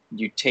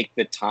take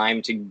the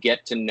time to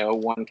get to know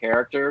one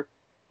character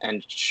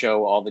and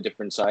show all the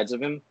different sides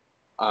of him.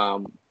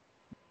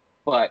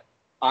 But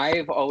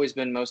I've always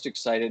been most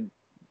excited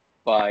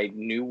by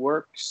new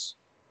works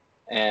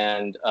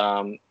and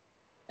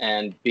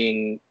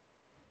being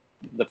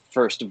the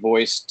first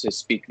voice to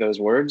speak those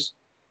words.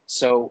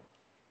 So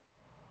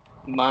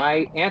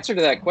my answer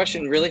to that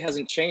question really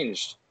hasn't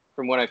changed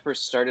from when I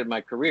first started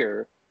my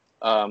career,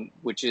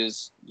 which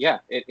is,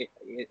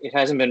 it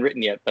hasn't been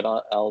written yet, but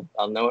I'll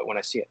know it when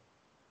I see it.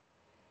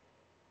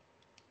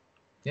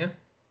 Yeah,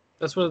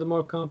 that's one of the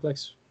more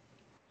complex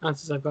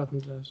answers I've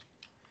gotten to that.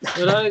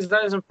 So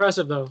that is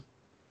impressive, though.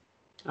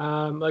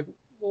 Like,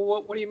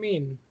 what do you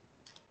mean?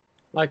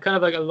 Like, kind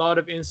of like a lot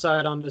of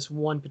insight on this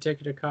one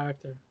particular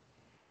character.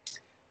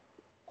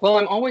 Well,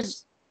 I'm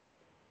always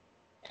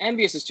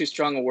envious is too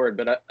strong a word,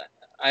 but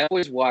I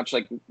always watch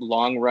like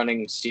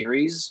long-running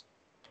series,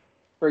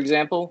 for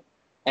example,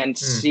 and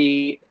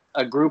see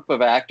a group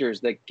of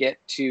actors that get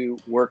to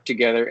work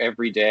together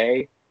every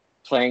day,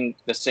 playing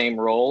the same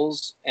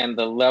roles, and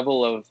the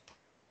level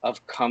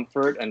of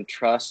comfort and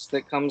trust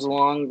that comes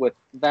along with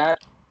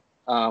that.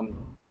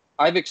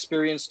 I've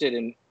experienced it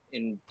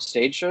in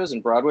stage shows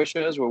and Broadway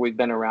shows where we've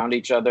been around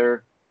each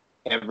other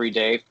every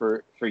day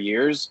for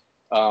years.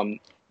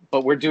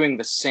 But we're doing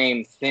the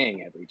same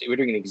thing every day. We're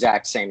doing the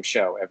exact same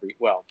show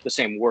the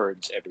same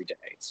words every day.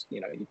 It's,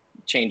 it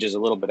changes a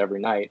little bit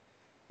every night.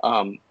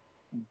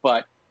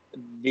 But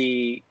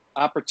the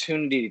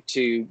opportunity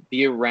to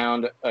be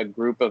around a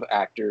group of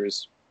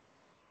actors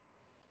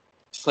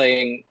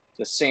playing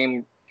the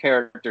same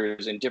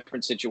characters in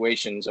different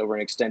situations over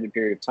an extended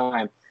period of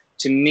time,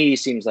 to me,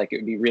 seems like it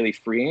would be really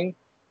freeing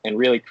and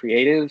really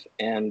creative,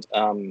 and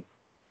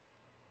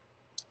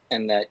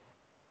that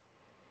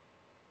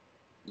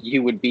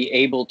you would be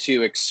able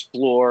to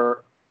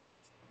explore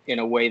in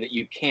a way that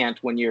you can't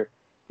when you're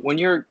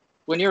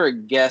a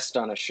guest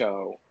on a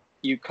show.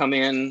 You come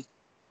in,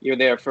 you're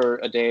there for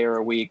a day or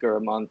a week or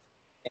a month,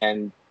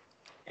 and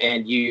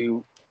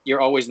you're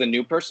always the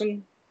new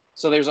person.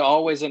 So there's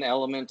always an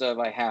element of,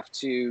 I have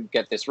to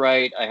get this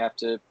right. I have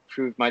to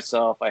prove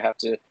myself. I have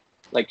to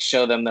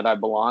show them that I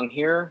belong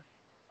here.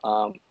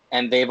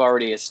 And they've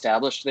already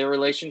established their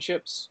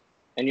relationships,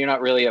 and you're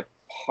not really a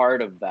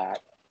part of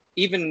that,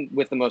 even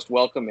with the most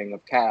welcoming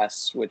of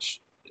casts,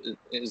 which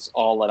is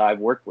all that I've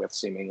worked with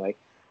seemingly.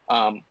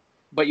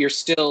 But you're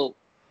still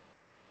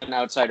an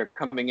outsider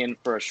coming in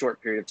for a short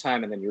period of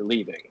time, and then you're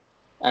leaving.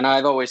 And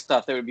I've always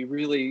thought that would be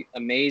really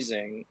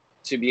amazing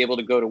to be able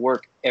to go to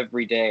work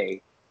every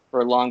day for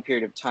a long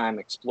period of time,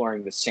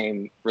 exploring the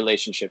same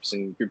relationships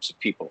and groups of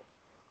people.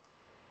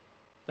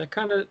 That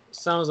kind of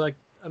sounds like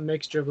a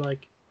mixture of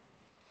like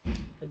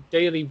a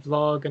daily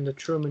vlog and the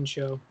Truman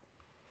Show.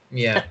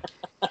 Yeah.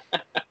 That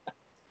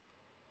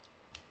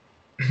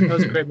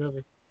was a great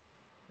movie.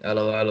 I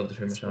love the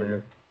Truman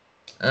Show.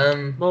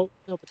 Yeah. Well,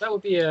 no, but that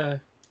would be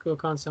a cool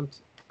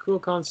concept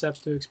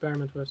to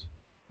experiment with.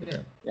 Yeah.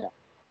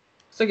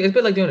 It's a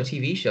bit like doing a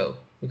TV show,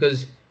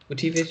 because with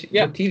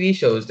TV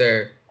shows,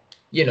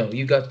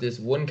 you got this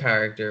one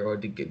character or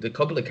the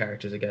couple of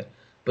characters again,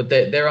 but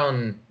they're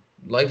on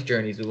life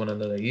journeys with one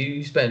another.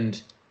 You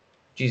spend,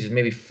 Jesus,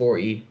 maybe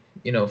 40,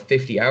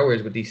 50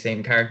 hours with these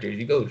same characters.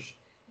 You go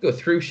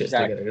through shit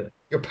together.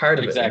 You're part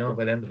of it,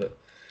 by the end of it.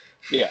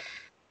 Yeah.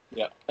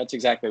 That's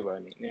exactly what I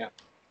mean. Yeah.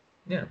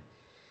 Yeah.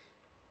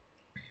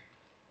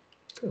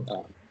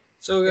 Cool.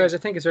 So, guys, I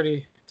think it's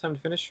already time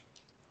to finish.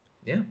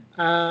 Yeah.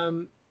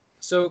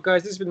 So,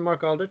 guys, this has been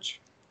Mark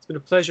Aldrich. It's been a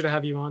pleasure to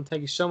have you on.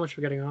 Thank you so much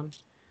for getting on.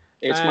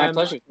 It's my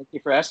pleasure. Thank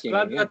you for asking.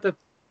 Glad we got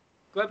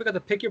to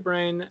pick your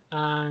brain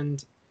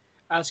and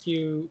ask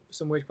you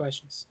some weird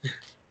questions.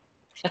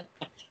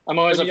 I'm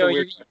always up for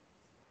weird.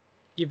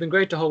 You've been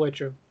great the whole way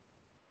through.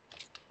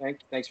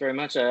 Thanks very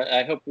much.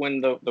 I hope when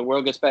the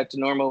world gets back to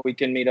normal, we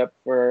can meet up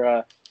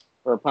for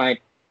a pint.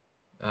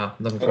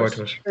 Looking forward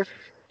to it.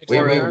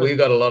 We've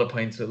got a lot of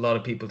pints with a lot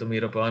of people to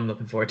meet up, but I'm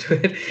looking forward to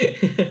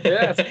it.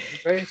 Yeah,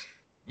 that's great.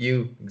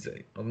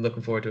 I'm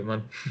looking forward to it,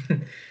 man.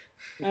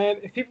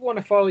 And if people want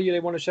to follow you, they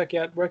want to check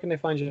you out, where can they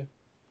find you?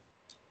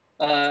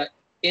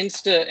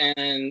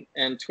 Insta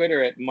and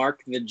Twitter at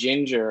Mark the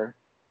Ginger.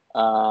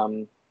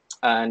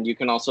 And you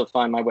can also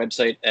find my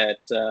website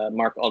at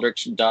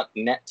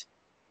markaldrich.net.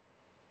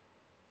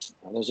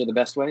 those are the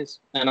best ways.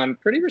 And I'm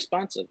pretty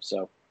responsive,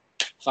 so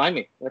find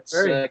me. Let's.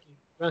 You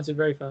answered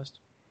very fast.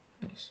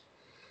 Nice.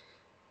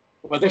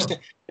 Well, there's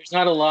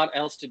not a lot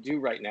else to do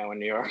right now in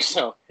New York,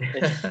 so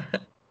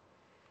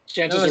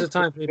chances no, are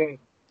time for you.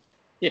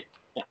 Yeah.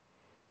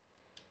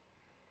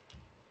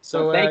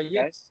 So thank you,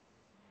 guys.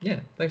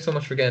 Yeah, thanks so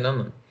much for getting on,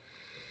 man.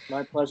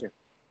 My pleasure.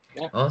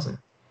 Yeah. Awesome.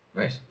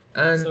 Right,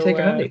 and So, take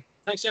it handy.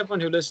 Thanks to everyone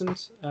who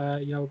listened.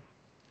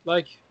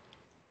 Like,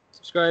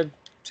 subscribe,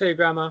 tell your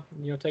grandma,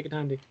 and take it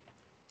handy.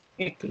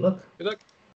 Good luck. Good luck.